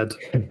James' head.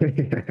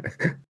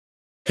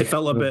 It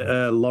felt a bit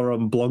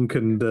Laurent Blanc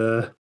and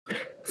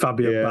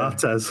Fabien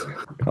Barthez.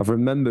 I've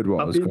remembered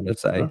what I was going to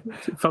say.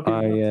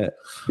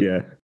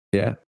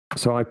 Yeah.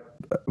 So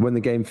when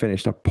the game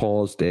finished, I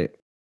paused it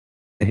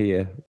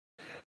here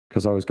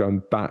because I was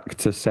going back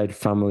to said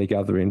family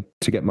gathering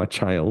to get my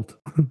child.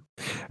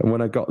 And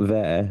when I got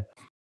there,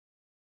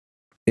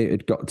 it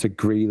had got to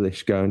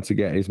Grealish going to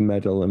get his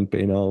medal and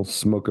being all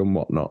smug and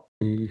whatnot.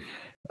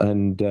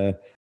 And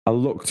I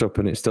looked up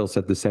and it still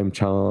said the same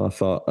channel. I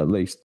thought at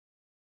least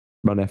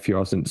my nephew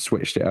hasn't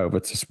switched it over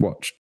to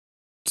watch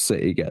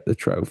City get the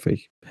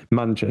trophy.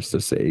 Manchester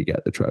City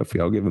get the trophy.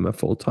 I'll give him a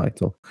full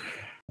title.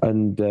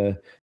 And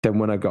then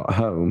when I got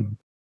home,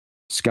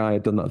 Sky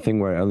had done that thing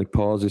where it only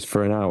pauses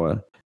for an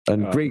hour.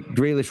 And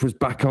Grealish was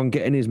back on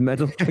getting his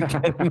medal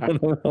again when I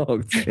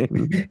walked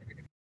in.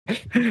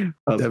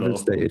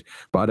 Devastated.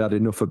 But I'd had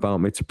enough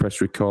about me to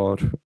press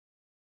record.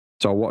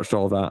 So I watched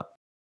all that.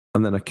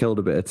 And then I killed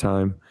a bit of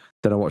time.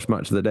 Then I watched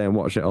Match of the Day and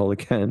watched it all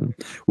again.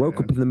 Woke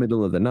up in the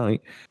middle of the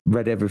night,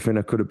 read everything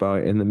I could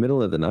about it in the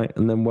middle of the night,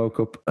 and then woke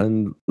up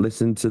and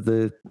listened to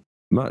the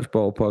Match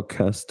Ball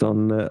podcast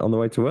on the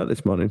way to work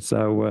this morning.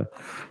 So,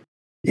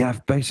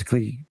 I've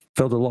basically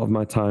filled a lot of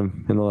my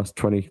time in the last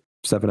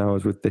 27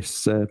 hours with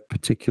this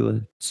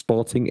particular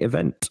sporting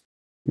event.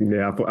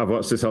 Yeah, I've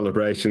watched the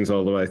celebrations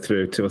all the way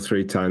through 2 or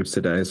 3 times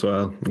today as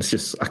well. It's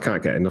just, I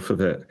can't get enough of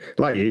it.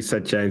 Like you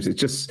said, James, it's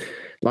just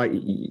like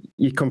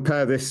you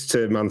compare this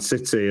to Man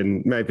City,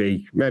 and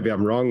maybe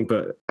I'm wrong,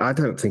 but I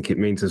don't think it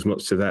means as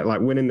much to them.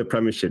 Like winning the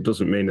Premiership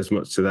doesn't mean as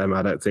much to them,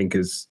 I don't think,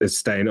 as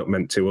staying up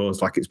meant to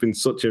us. Like it's been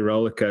such a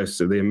roller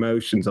coaster. The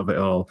emotions of it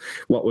all,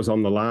 what was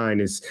on the line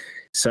is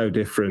so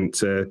different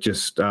to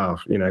just,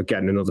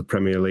 getting another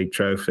Premier League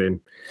trophy. And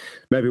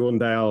maybe one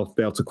day I'll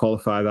be able to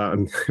qualify that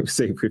and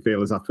see if we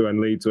feel as happy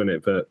when Leeds win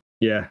it. But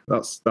yeah,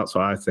 that's what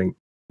I think.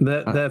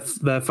 Their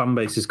fan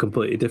base is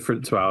completely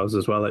different to ours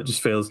as well. It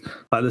just feels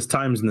like there's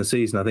times in the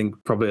season, I think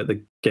probably at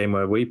the game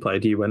where we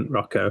played, you went,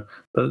 Rocco,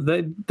 but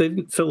they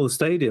didn't fill the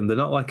stadium. They're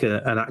not like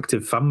an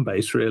active fan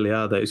base, really,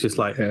 are they? It's just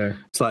like,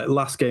 It's like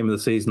last game of the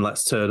season,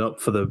 let's turn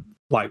up for the,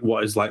 like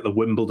what is like the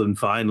Wimbledon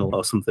final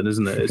or something,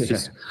 isn't it?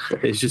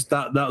 It's just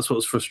that's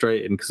what's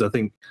frustrating, because I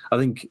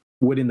think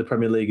winning the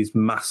Premier League is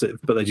massive,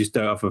 but they just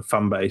don't have a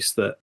fan base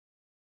that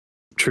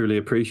truly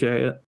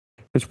appreciate it.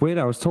 It's weird.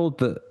 I was told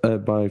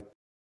that by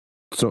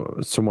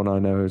someone I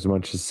know who's a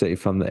Manchester City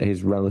fan that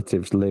his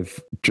relatives live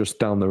just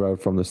down the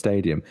road from the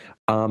stadium.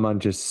 Are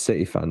Manchester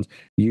City fans,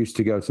 used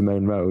to go to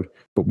Main Road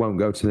but won't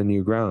go to the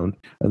new ground,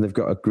 and they've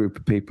got a group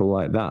of people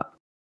like that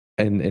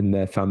in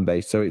their fan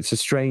base. So it's a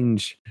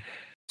strange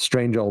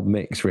old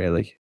mix,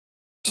 really.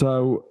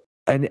 So,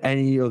 and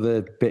any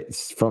other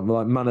bits from,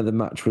 like, man of the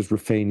match was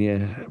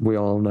Rafinha. We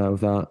all know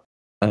that.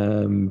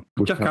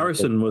 Jack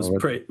Harrison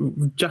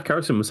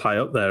was high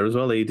up there as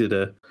well. He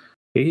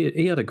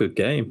had a good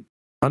game.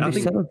 And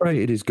he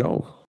celebrated his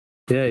goal.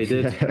 Yeah, he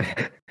did.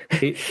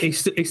 he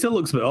still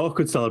looks a bit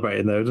awkward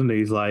celebrating though, doesn't he?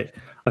 He's like,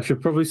 I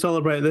should probably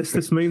celebrate this.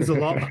 This means a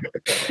lot.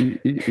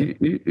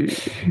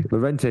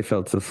 Llorente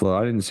fell to the floor.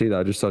 I didn't see that.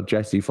 I just saw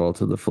Jesse fall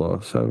to the floor.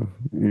 So,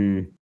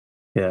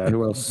 yeah.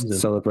 Who else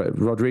celebrated?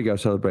 Rodrigo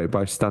celebrated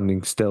by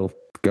standing still,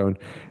 going,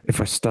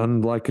 if I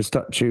stand like a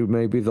statue,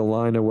 maybe the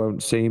liner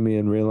won't see me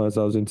and realise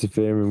I was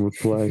interfering with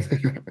play.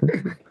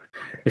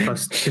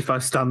 If I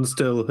stand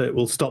still, it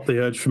will stop the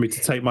urge for me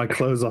to take my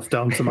clothes off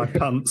down to my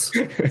pants.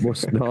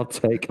 Must not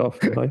take off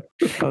my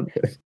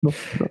pants.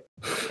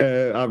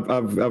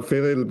 I'm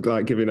feeling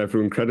like giving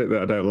everyone credit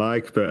that I don't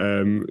like, but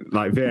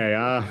like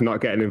VAR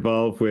not getting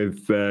involved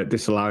with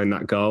disallowing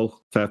that goal.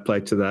 Fair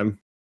play to them.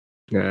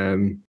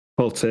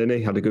 Paul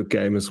Tierney had a good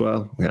game as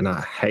well, and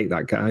I hate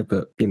that guy,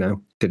 but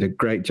did a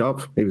great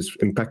job. He was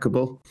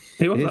impeccable.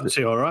 He was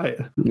actually all right.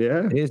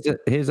 Yeah.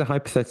 Here's a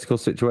hypothetical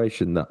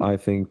situation that I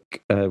think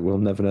we'll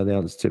never know the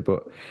answer to,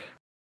 but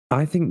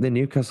I think the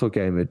Newcastle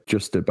game had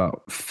just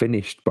about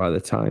finished by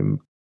the time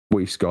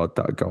we scored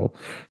that goal.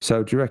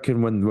 So do you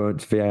reckon when we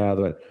went to VAR,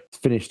 they went, it's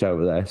finished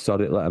over there,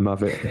 sod it, let them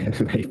have it?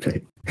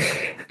 Maybe.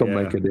 Don't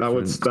make a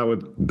difference. That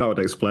would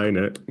explain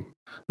it.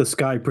 The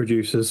Sky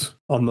producers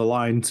on the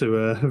line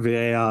to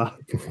VAR.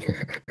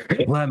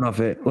 Let them have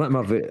it. Let them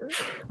have it.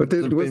 But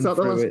was that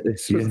the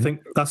last? I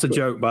think that's a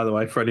joke, by the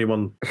way, for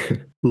anyone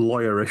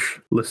lawyerish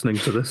listening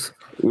to this.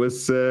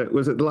 Was it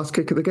the last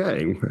kick of the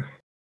game?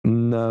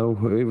 No,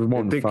 it was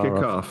one. It did kick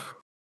off.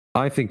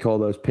 I think all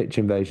those pitch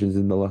invasions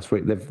in the last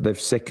week, they've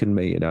sickened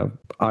me,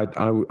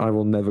 I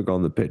will never go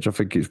on the pitch. I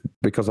think it's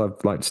because I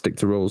like to stick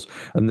to rules,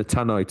 and the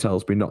tannoy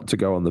tells me not to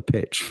go on the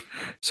pitch,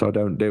 so I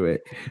don't do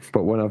it.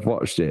 But when I've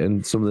watched it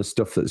and some of the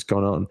stuff that's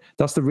gone on,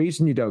 that's the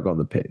reason you don't go on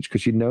the pitch,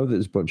 because you know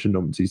there's a bunch of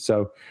numpties.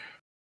 So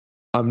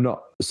I'm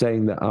not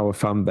saying that our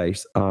fan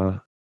base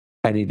are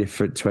any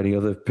different to any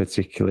other,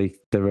 particularly.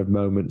 There are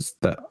moments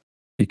that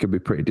you can be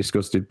pretty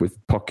disgusted with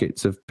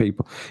pockets of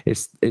people.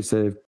 It's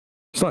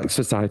like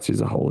society as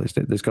a whole,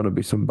 isn't it? There's going to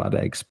be some bad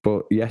eggs.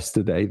 But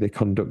yesterday they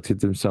conducted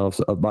themselves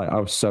like I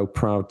was so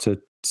proud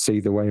to see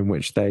the way in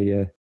which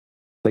they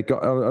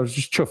got. I was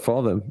just chuffed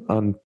for them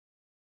and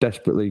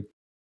desperately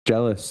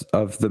jealous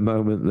of the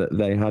moment that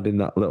they had in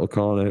that little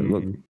corner.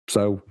 Look,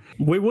 so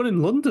we won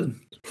in London.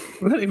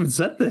 We haven't even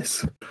said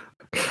this.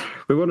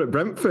 We won at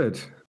Brentford.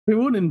 We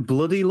won in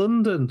bloody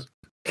London.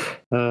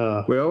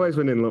 We always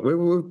win in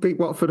London. We beat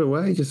Watford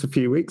away just a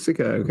few weeks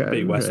ago.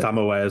 Beat West Ham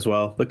away as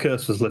well. The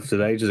curse was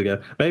lifted ages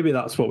ago. Maybe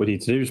that's what we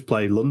need to do, just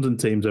play London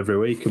teams every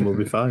week and we'll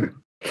be fine.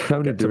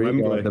 Tony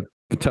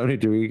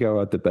Dorigo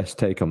had the best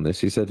take on this.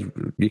 He said,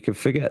 you can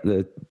forget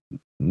the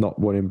not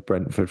winning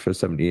Brentford for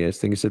 70 years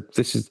thing. He said,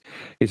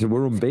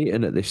 we're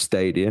unbeaten at this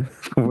stadium.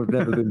 We've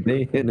never been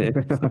beaten it.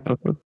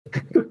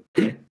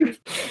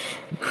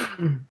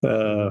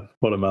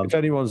 What a man. If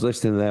anyone's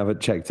listening, they haven't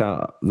checked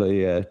out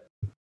the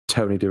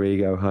Tony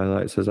Dorigo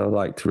highlights, as I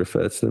like to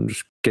refer to them,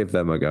 just give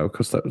them a go,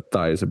 because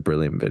that is a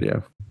brilliant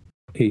video.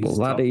 He's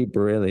bloody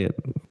brilliant.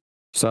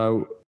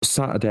 So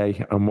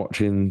Saturday, I'm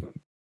watching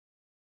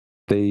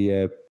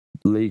the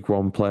League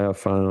One playoff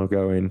final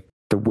going,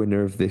 the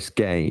winner of this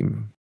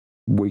game,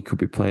 we could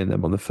be playing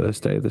them on the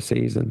first day of the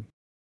season,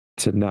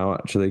 to now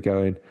actually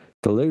going,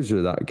 the loser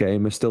of that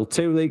game is still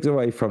 2 leagues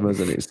away from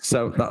us, and it's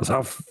so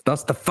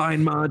that's the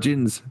fine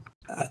margins.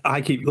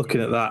 I keep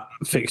looking at that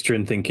fixture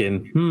and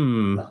thinking,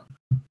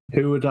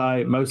 who would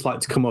I most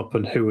like to come up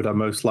and who would I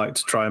most like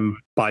to try and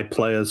buy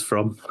players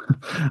from?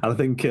 And I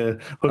think the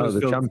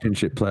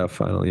Championship playoff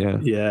final, yeah.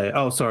 Yeah.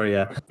 Oh, sorry,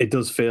 yeah. It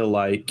does feel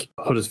like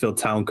Huddersfield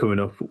Town coming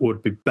up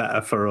would be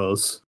better for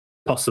us,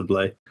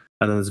 possibly.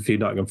 And then there's a few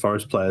Nottingham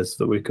Forest players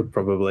that we could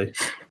probably...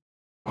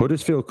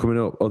 Huddersfield coming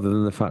up, other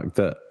than the fact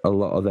that a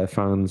lot of their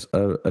fans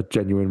are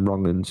genuine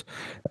wrong-uns,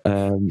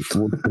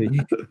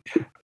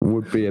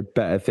 would be a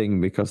better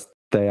thing, because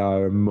they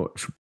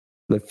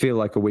feel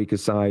like a weaker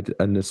side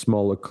and a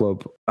smaller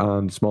club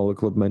and smaller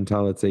club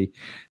mentality,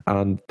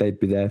 and they'd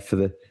be there for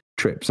the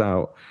trips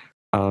out.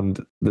 And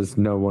there's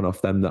no one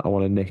off them that I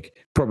want to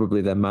nick.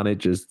 Probably their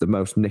manager's the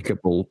most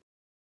nickable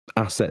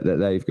asset that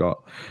they've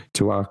got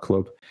to our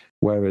club.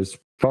 Whereas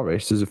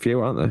Forest, there's a few,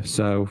 aren't there?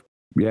 So,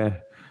 yeah,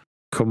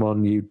 come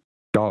on, you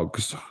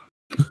dogs.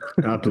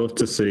 I'd love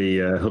to see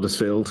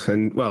Huddersfield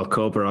and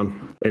Cobra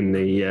on in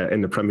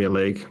the Premier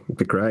League. It'd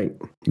be great.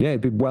 Yeah,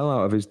 he'd be well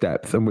out of his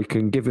depth, and we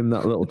can give him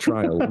that little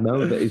trial.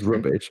 Know that he's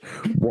rubbish.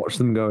 Watch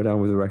them go down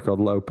with a record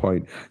low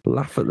point.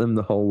 Laugh at them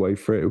the whole way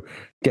through.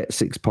 Get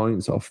 6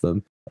 points off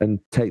them, and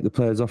take the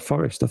players off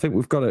Forest. I think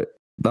we've got it.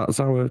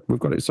 We've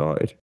got it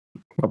sorted.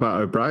 What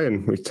about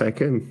O'Brien? We take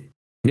him.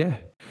 Yeah,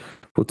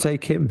 we'll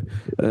take him.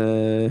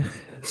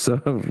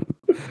 So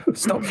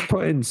stop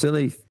putting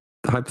silly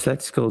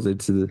hypotheticals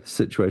into the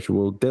situation.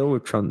 We'll deal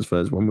with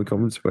transfers when we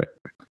come to it.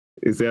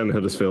 He's the only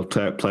Huddersfield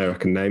player I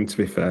can name, to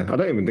be fair. I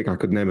don't even think I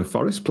could name a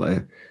Forest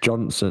player.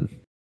 Johnson.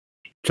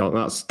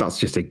 That's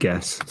just a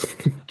guess.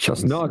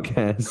 Just not a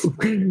guess.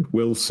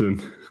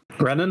 Wilson.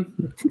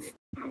 Brannon.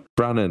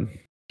 Smith.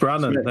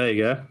 There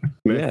you go.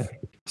 Smith. Yeah.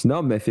 It's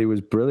not myth. He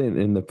was brilliant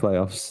in the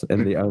playoffs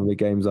in the only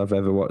games I've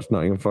ever watched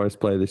Nottingham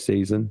Forest play this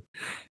season.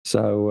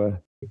 So,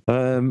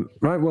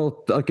 right,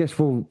 well, I guess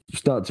we'll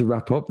start to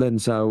wrap up then.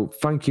 So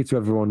thank you to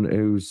everyone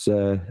who's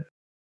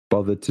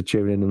bothered to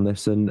tune in and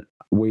listen.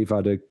 We've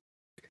had a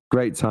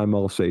great time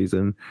all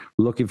season.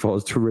 Looking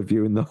forward to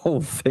reviewing the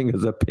whole thing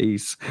as a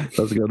piece.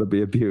 That's going to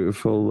be a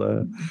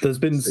beautiful. There's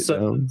been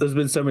so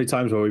many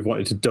times where we've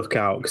wanted to duck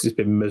out because it's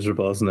been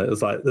miserable, hasn't it?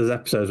 It's like there's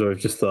episodes where we've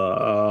just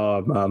thought,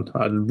 oh man,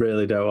 I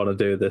really don't want to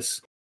do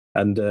this.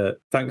 And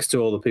thanks to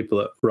all the people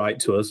that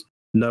write to us.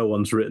 No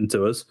one's written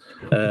to us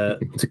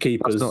to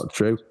keep us. That's not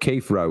true.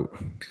 Keith wrote.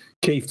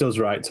 Keith does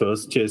write to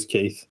us. Cheers,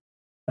 Keith.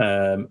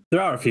 There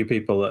are a few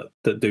people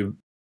that do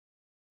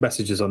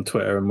messages on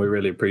Twitter, and we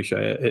really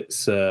appreciate it.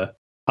 It's I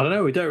don't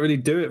know, we don't really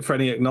do it for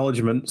any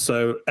acknowledgement,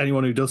 so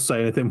anyone who does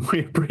say anything,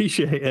 we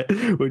appreciate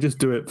it. We just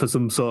do it for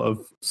some sort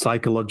of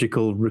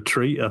psychological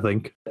retreat, I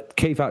think.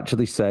 Keith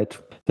actually said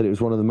that it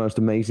was one of the most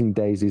amazing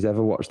days he's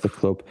ever watched the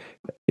club.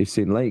 He's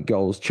seen late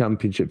goals,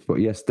 championships, but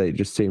yesterday it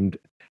just seemed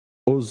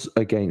us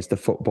against the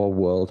football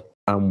world,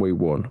 and we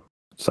won.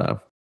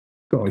 So,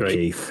 go on,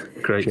 Keith.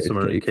 Great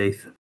summary,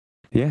 Keith.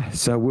 Yeah,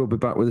 so we'll be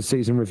back with a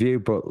season review,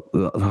 but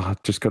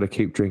just got to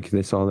keep drinking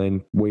this all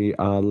in. We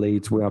are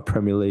Leeds, we are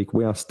Premier League,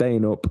 we are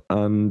staying up,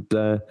 and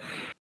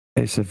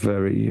it's a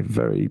very,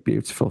 very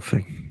beautiful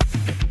thing.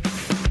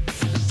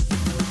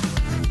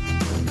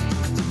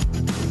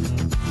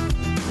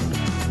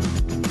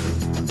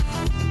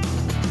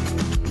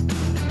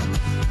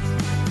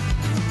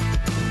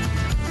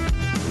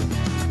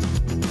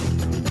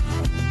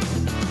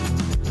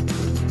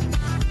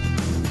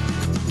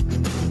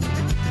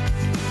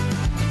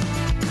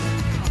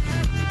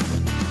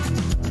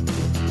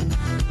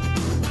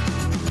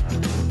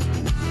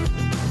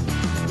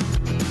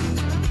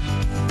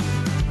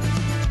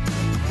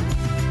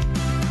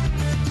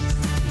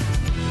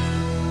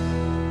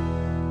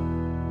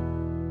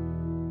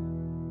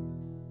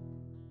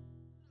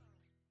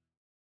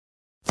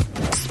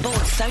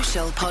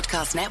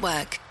 Podcast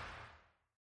Network.